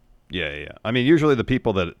 Yeah. I mean, usually the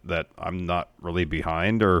people that I'm not really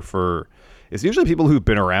behind it's usually people who've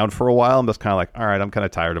been around for a while. I'm just kind of like, all right, I'm kind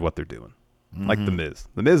of tired of what they're doing. Like The Miz.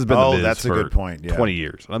 The Miz has been The Miz that's for a good point. Yeah. 20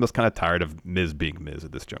 years. And I'm just kind of tired of Miz being Miz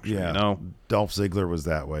at this juncture. Yeah. You know? Dolph Ziggler was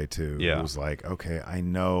that way too. Yeah. It was like, okay, I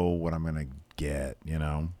know what I'm going to get, you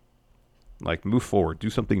know? Like, move forward. Do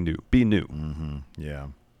something new. Be new. Mm-hmm. Yeah.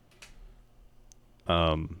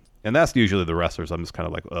 And that's usually the wrestlers. I'm just kind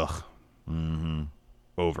of like, ugh. Mm-hmm.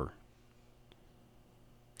 Over.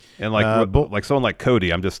 And like someone like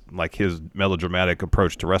Cody, I'm just like, his melodramatic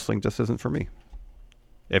approach to wrestling just isn't for me.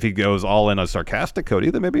 If he goes all in on sarcastic Cody,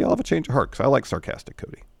 then maybe I'll have a change of heart because I like sarcastic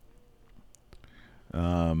Cody.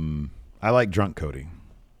 I like drunk Cody.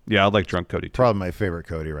 Yeah, I like drunk Cody too. Probably my favorite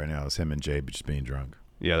Cody right now is him and Jay just being drunk.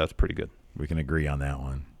 Yeah, that's pretty good. We can agree on that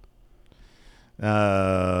one.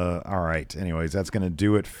 All right. Anyways, that's going to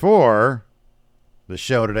do it for the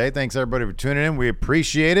show today. Thanks, everybody, for tuning in. We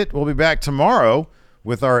appreciate it. We'll be back tomorrow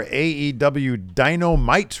with our AEW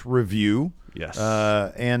Dynamite review. Yes.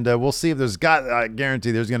 And we'll see if I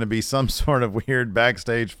guarantee there's going to be some sort of weird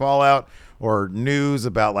backstage fallout or news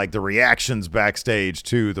about like the reactions backstage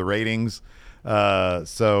to the ratings.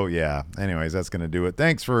 So yeah, anyways, that's going to do it.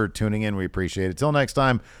 Thanks for tuning in. We appreciate it. Till next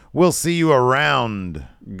time, we'll see you around.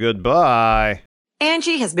 Goodbye.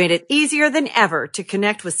 Angie has made it easier than ever to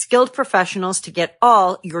connect with skilled professionals to get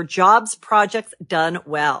all your jobs projects done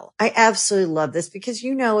well. I absolutely love this because,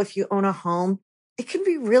 you know, if you own a home, it can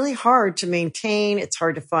be really hard to maintain. It's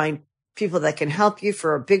hard to find people that can help you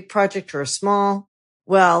for a big project or a small.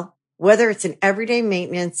 Well, whether it's in everyday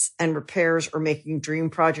maintenance and repairs or making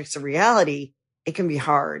dream projects a reality, it can be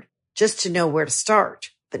hard just to know where to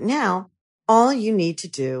start. But now all you need to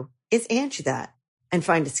do is Angie that and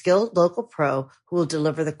find a skilled local pro who will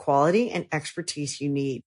deliver the quality and expertise you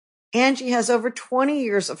need. Angie has over 20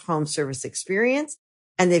 years of home service experience,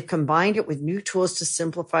 and they've combined it with new tools to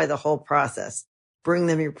simplify the whole process. Bring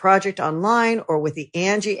them your project online or with the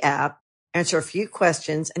Angie app, answer a few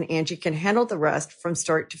questions, and Angie can handle the rest from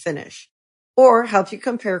start to finish. Or help you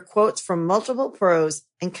compare quotes from multiple pros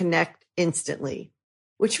and connect instantly,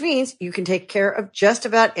 which means you can take care of just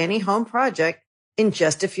about any home project in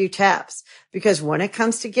just a few taps. Because when it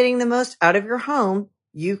comes to getting the most out of your home,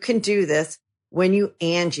 you can do this when you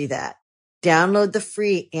Angie that. Download the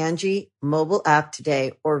free Angie mobile app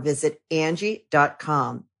today or visit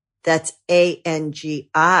Angie.com. That's ANGI.com.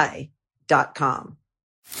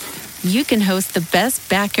 You can host the best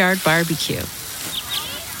backyard barbecue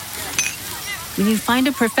when you find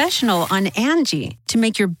a professional on Angie to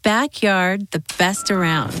make your backyard the best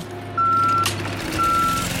around.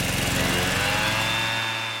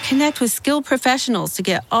 Connect with skilled professionals to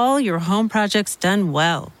get all your home projects done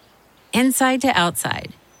well. Inside to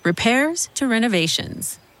outside, repairs to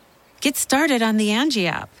renovations. Get started on the Angie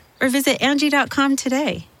app or visit Angie.com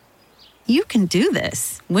today. You can do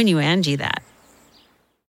this when you Angie that.